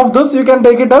sum of this, you can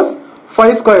take it as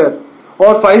 5 square.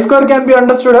 Or 5 square can be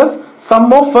understood as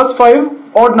sum of first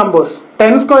 5 odd numbers.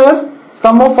 10 square,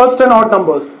 sum of first 10 odd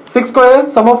numbers. 6 square,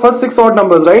 sum of first 6 odd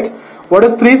numbers, right? What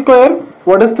is 3 square?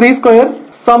 What is 3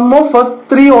 square? Sum of first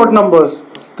 3 odd numbers.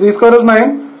 3 square is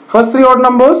 9. First 3 odd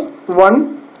numbers,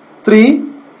 1, 3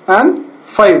 and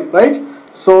 5, right?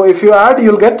 So if you add,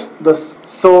 you'll get this.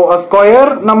 So a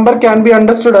square number can be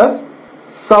understood as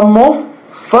sum of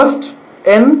first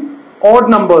n odd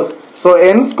numbers. So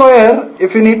n square,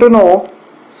 if you need to know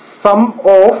sum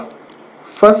of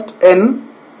first n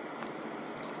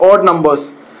odd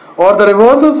numbers, or the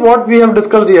reverse is what we have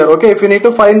discussed here. Okay, if you need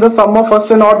to find the sum of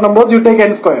first n odd numbers, you take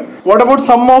n square. What about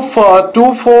sum of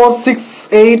 2, 4, 6,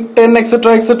 8, 10,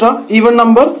 etc, etc, even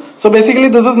number? So basically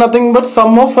this is nothing but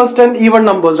sum of first n even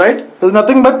numbers, right? There's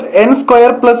nothing but n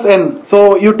square plus n.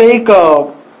 So you take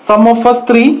sum of first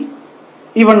 3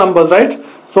 even numbers, right?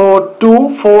 So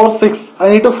 2, 4, 6. I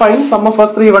need to find sum of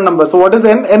first 3 even numbers. So what is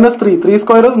n? N is 3. 3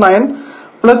 square is 9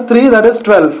 plus 3, that is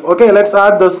 12. Okay, let's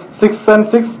add this. 6 and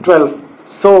 6, 12.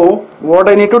 So what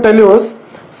I need to tell you is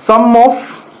sum of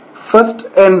first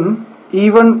n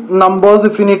even numbers,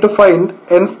 if you need to find,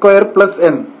 n square plus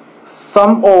n.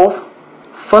 Sum of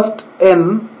first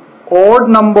n odd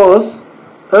numbers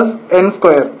is n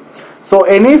square. So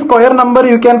any square number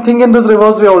you can think in this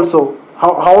reverse way also.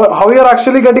 How you are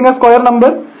actually getting a square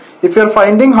number? If you are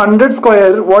finding 100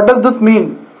 square, what does this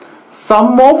mean?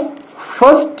 Sum of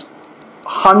first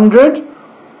 100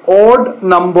 odd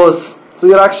numbers. So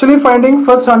you are actually finding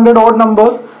first 100 odd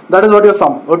numbers. That is what your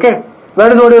sum. Okay,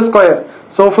 that is what your square.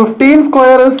 So 15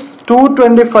 square is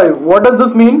 225. What does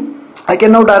this mean? I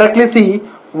can now directly see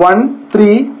 1,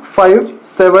 3, 5,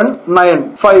 7,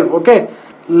 9, 5. Okay,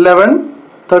 11,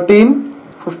 13,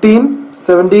 15,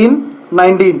 17,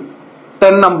 19,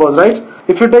 10 numbers, right?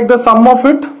 If you take the sum of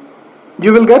it,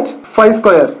 you will get 5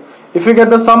 square. If you get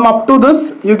the sum up to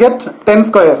this, you get 10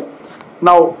 square.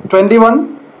 Now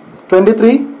 21,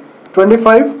 23,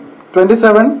 25,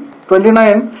 27,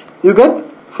 29, you get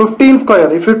 15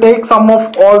 square if you take sum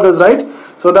of all this, right?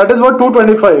 So that is what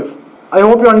 225. I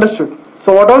hope you understood.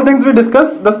 So what all things we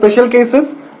discussed? The special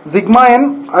cases, sigma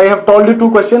n. I have told you 2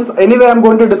 questions. Anyway, I am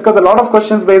going to discuss a lot of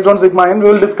questions based on sigma n. We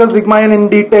will discuss sigma n in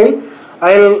detail.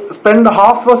 I'll spend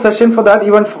half a session for that.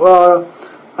 Even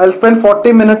I'll spend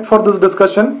 40 minutes for this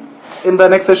discussion in the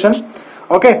next session.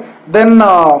 Okay. Then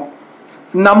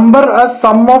number as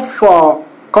sum of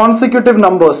consecutive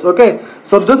numbers. Okay.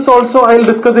 So this also I'll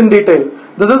discuss in detail.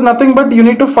 This is nothing but you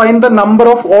need to find the number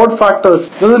of odd factors.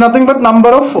 This is nothing but number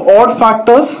of odd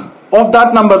factors of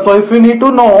that number. So if you need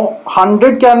to know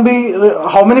 100 can be,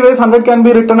 how many ways 100 can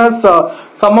be written as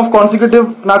sum of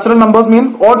consecutive natural numbers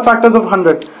means odd factors of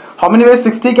 100. How many ways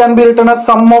 60 can be written as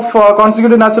sum of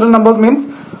consecutive natural numbers means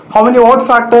how many odd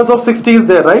factors of 60 is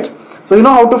there, right? So you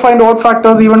know how to find odd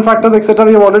factors, even factors, etc.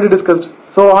 we have already discussed.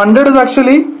 So 100 is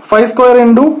actually 5 square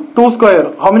into 2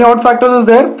 square. How many odd factors is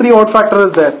there? 3 odd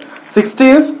factors is there. 60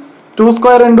 is 2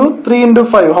 square into 3 into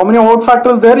 5. How many odd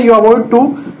factors there? You avoid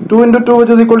 2. 2 into 2 which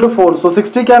is equal to 4. So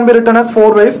 60 can be written as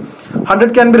 4 ways.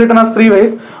 100 can be written as 3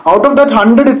 ways. Out of that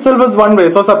 100 itself is 1 way.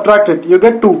 So subtract it. You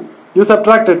get 2. You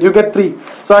subtract it. You get 3.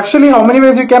 So actually how many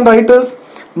ways you can write is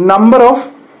number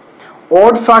of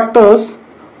odd factors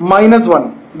minus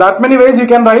 1. That many ways you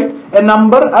can write a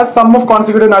number as sum of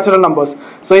consecutive natural numbers.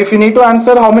 So if you need to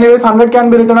answer how many ways 100 can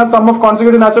be written as sum of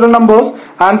consecutive natural numbers,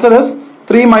 answer is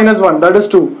 3 minus 1, that is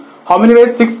 2. How many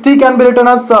ways 60 can be written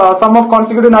as sum of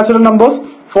consecutive natural numbers?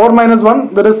 4 minus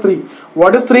 1, that is 3.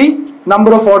 What is 3?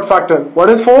 Number of odd factor. What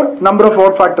is 4? Number of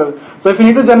odd factor. So if you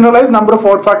need to generalize, number of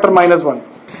odd factor minus 1.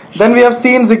 Then we have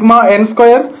seen sigma n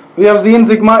square. We have seen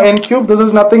sigma n cube. This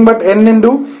is nothing but n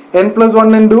into n plus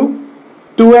 1 into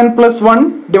 2n plus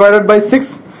 1 divided by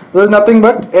 6. This is nothing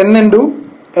but n into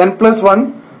n plus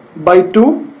 1 by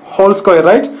 2 whole square,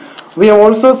 right? We have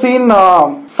also seen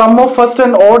sum of first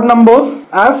and odd numbers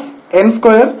as n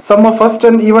square, sum of first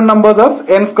and even numbers as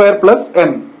n square plus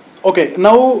n. Okay,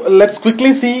 now let's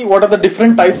quickly see what are the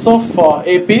different types of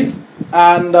APs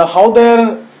and how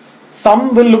their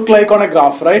sum will look like on a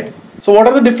graph, right? So what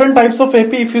are the different types of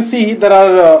AP? If you see, there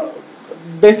are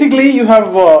basically you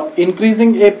have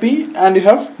increasing AP and you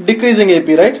have decreasing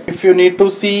AP, right? If you need to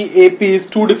see AP is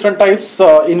 2 different types,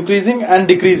 increasing and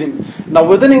decreasing. Now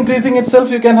within increasing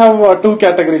itself you can have 2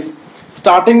 categories,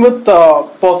 starting with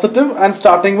positive and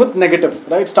starting with negative,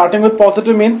 right? Starting with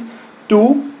positive means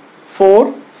 2,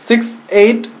 4, 6,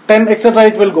 8, 10, etc.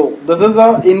 it will go. This is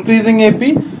a increasing AP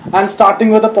and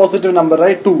starting with a positive number,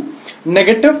 right? 2.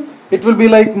 Negative, it will be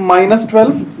like minus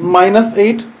 12, minus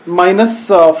 8, minus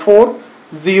 4,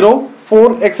 0,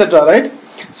 4, etc. right?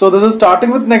 So this is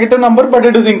starting with negative number but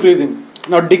it is increasing.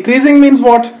 Now decreasing means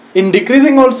what? In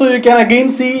decreasing also you can again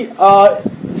see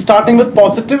starting with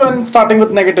positive and starting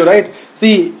with negative, right?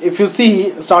 See, if you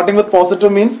see starting with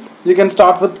positive means you can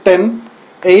start with 10,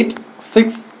 8,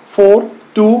 6, 4,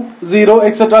 2, 0,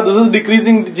 etc. This is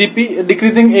decreasing GP,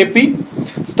 decreasing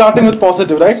AP starting with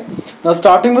positive, right? Now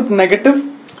starting with negative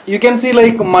you can see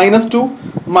like minus 2,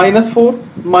 minus 4,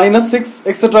 minus 6,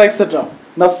 etc. etc.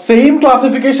 Now same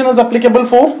classification is applicable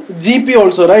for GP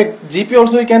also, right? GP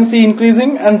also you can see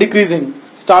increasing and decreasing.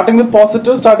 Starting with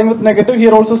positive, starting with negative.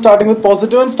 Here also starting with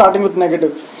positive and starting with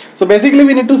negative. So basically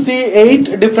we need to see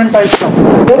 8 different types of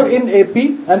 4 in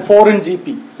AP and 4 in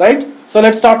GP, right? So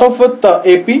let's start off with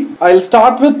AP. I'll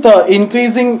start with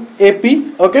increasing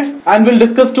AP, okay? And we'll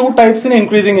discuss 2 types in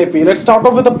increasing AP. Let's start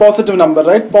off with a positive number,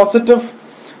 right? Positive.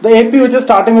 The AP which is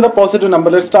starting with a positive number.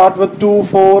 Let's start with 2,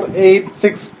 4, 8,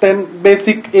 6, 10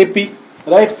 basic AP,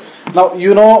 right? Now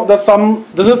you know the sum.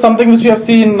 This is something which you have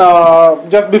seen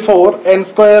just before, n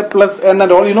square plus n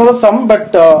and all. You know the sum,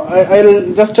 but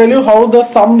I'll just tell you how the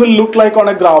sum will look like on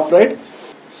a graph, right?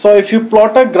 So if you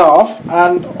plot a graph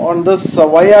and on this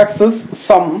y-axis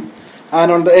sum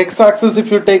and on the x-axis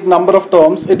if you take number of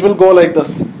terms, it will go like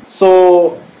this.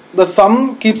 So the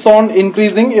sum keeps on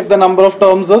increasing if the number of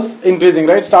terms is increasing,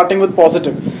 right? Starting with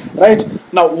positive, right?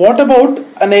 Now what about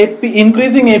an AP,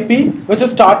 increasing AP which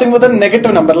is starting with a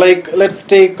negative number, like let's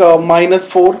take minus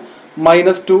 4,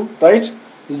 minus 2, right?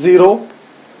 0,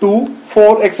 2,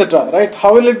 4, etc. right?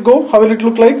 How will it go? How will it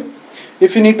look like?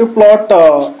 If you need to plot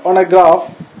on a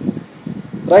graph,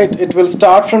 right, it will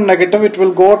start from negative, it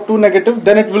will go to negative,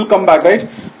 then it will come back, right?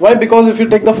 Why? Because if you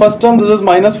take the first term, this is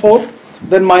minus 4,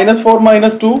 then minus 4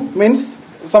 minus 2 means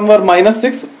somewhere minus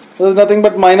 6. There is nothing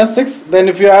but minus 6. Then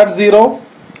if you add 0,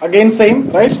 again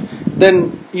same, right?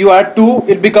 Then you add 2,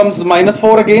 it becomes minus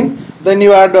 4 again. Then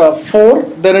you add 4,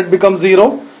 then it becomes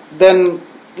 0. Then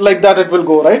like that it will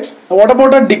go, right? Now what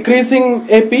about a decreasing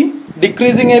AP?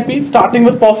 Decreasing AP starting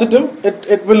with positive,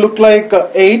 it will look like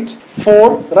 8,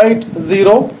 4, right?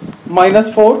 0,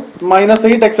 minus 4, minus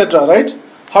 8, etc. Right?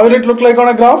 How will it look like on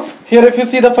a graph? Here if you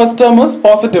see the first term is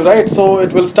positive, right? So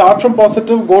it will start from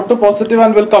positive, go to positive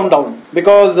and will come down.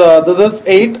 Because this is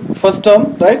 8 first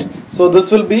term, right? So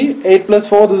this will be 8 plus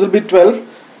 4, this will be 12.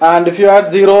 And if you add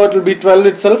 0, it will be 12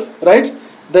 itself, right?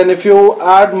 Then if you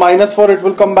add minus 4, it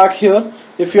will come back here.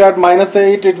 If you add minus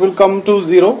 8, it will come to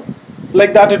 0.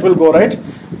 Like that it will go, right?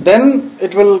 Then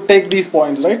it will take these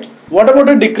points, right? What about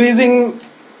a decreasing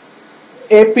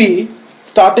AP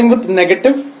starting with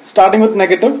negative?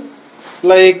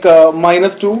 Like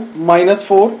minus 2, minus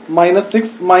 4, minus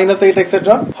 6, minus 8,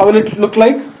 etc. How will it look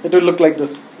like? It will look like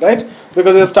this, right?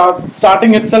 Because the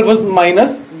starting itself is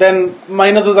minus, then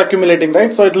minus is accumulating,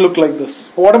 right? So it will look like this.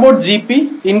 What about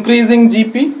GP? Increasing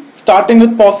GP starting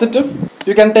with positive.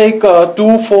 You can take 2,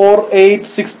 4, 8,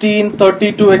 16,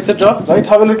 32, etc. Right?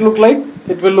 How will it look like?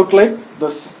 It will look like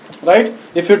this, right?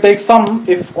 If you take sum,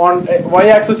 if on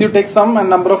y-axis you take sum and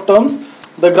number of terms,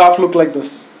 the graph look like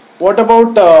this. What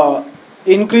about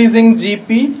increasing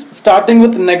GP starting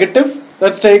with negative?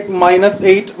 Let's take minus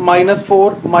 8, minus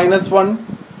 4, minus 1,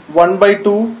 1 by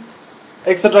 2,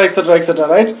 etc, etc, etc,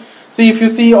 right? See, if you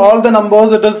see all the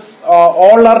numbers, it is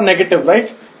all are negative,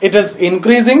 right? It is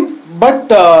increasing,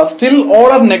 but still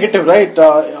all are negative, right?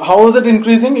 How is it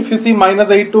increasing? If you see minus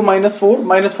 8 to minus 4,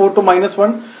 minus 4 to minus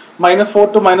 1, minus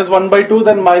 4 to minus 1 by 2,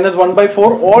 then minus 1 by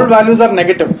 4, all values are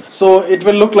negative. So it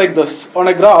will look like this on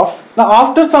a graph. Now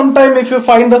after some time, if you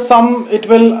find the sum, it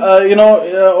will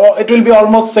it will be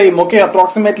almost same, okay?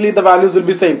 Approximately the values will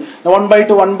be same. Now 1 by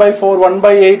 2, 1 by 4, 1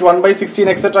 by 8, 1 by 16,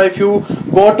 etc. If you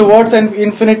go towards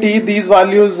infinity, these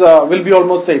values will be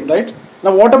almost same, right?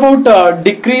 Now what about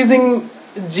decreasing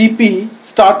GP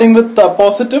starting with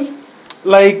positive,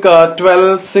 like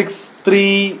 12, 6,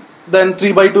 3, then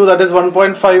 3 by 2, that is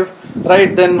 1.5,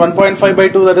 right? Then 1.5 by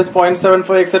 2, that is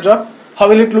 0.75, etc. How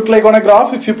will it look like on a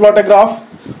graph? If you plot a graph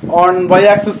on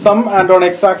y-axis sum and on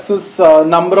x-axis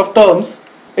number of terms,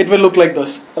 it will look like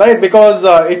this, right? Because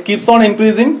it keeps on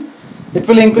increasing. It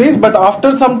will increase, but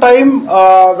after some time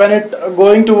when it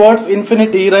going towards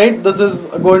infinity, right, this is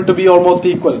going to be almost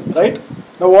equal, right?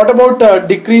 Now what about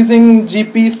decreasing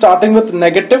GP starting with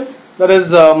negative? That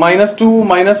is minus 2,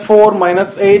 minus 4,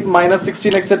 minus 8, minus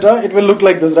 16, etc. It will look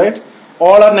like this, right?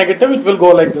 All are negative, it will go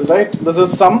like this, right? This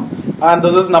is sum and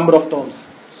this is number of terms.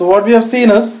 So what we have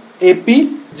seen is AP,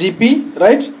 GP,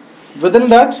 right? Within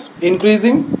that,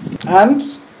 increasing and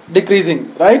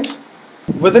decreasing, right?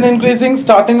 Within increasing,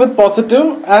 starting with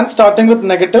positive and starting with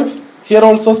negative. Here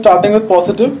also starting with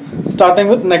positive, starting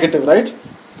with negative, right?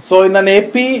 So in an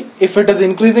AP, if it is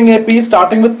increasing AP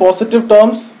starting with positive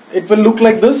terms, it will look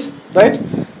like this, right?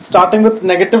 Starting with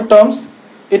negative terms,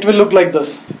 it will look like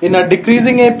this. In a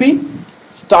decreasing AP,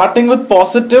 starting with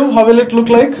positive, how will it look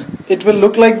like? It will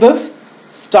look like this.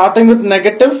 Starting with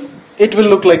negative, it will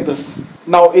look like this.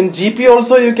 Now in GP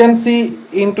also you can see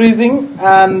increasing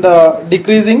and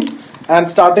decreasing, and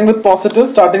starting with positive,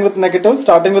 starting with negative,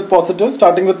 starting with positive,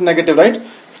 starting with negative, right?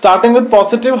 Starting with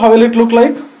positive, how will it look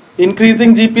like?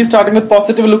 Increasing GP starting with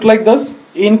positive will look like this.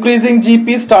 Increasing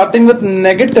GP starting with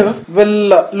negative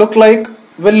will look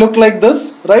like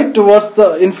this, right? Towards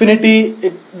the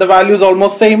infinity, the value is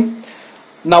almost same.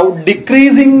 Now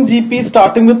decreasing GP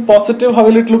starting with positive, how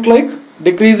will it look like?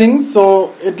 Decreasing,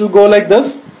 so it will go like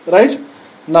this, right?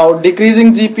 Now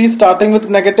decreasing GP starting with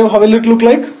negative, how will it look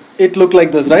like? It look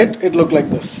like this, right? It look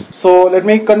like this. So let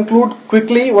me conclude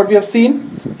quickly what we have seen.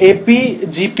 AP,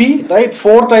 GP, right?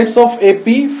 4 types of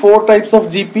AP, 4 types of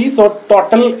GP. So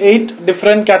total 8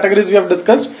 different categories we have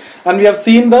discussed, and we have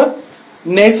seen the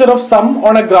nature of sum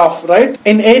on a graph, right?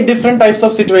 In 8 different types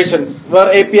of situations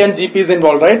where AP and GP is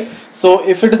involved, right? So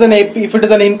if it is an AP, if it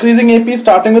is an increasing AP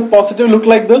starting with positive, look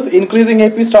like this. Increasing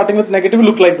AP starting with negative,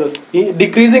 look like this.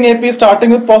 Decreasing AP starting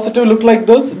with positive, look like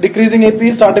this. Decreasing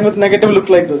AP starting with negative, look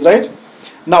like this, right?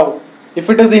 Now if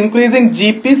it is increasing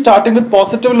GP starting with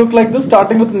positive, look like this.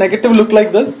 Starting with negative, look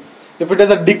like this. If it is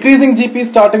a decreasing GP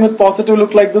starting with positive,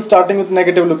 look like this. Starting with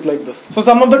negative, look like this. So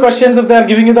some of the questions, if they are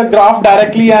giving you the graph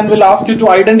directly and will ask you to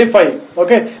identify,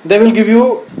 okay, they will give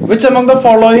you which among the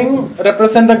following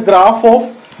represent the graph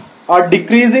of a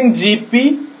decreasing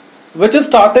GP which is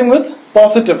starting with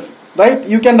positive, right?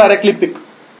 You can directly pick.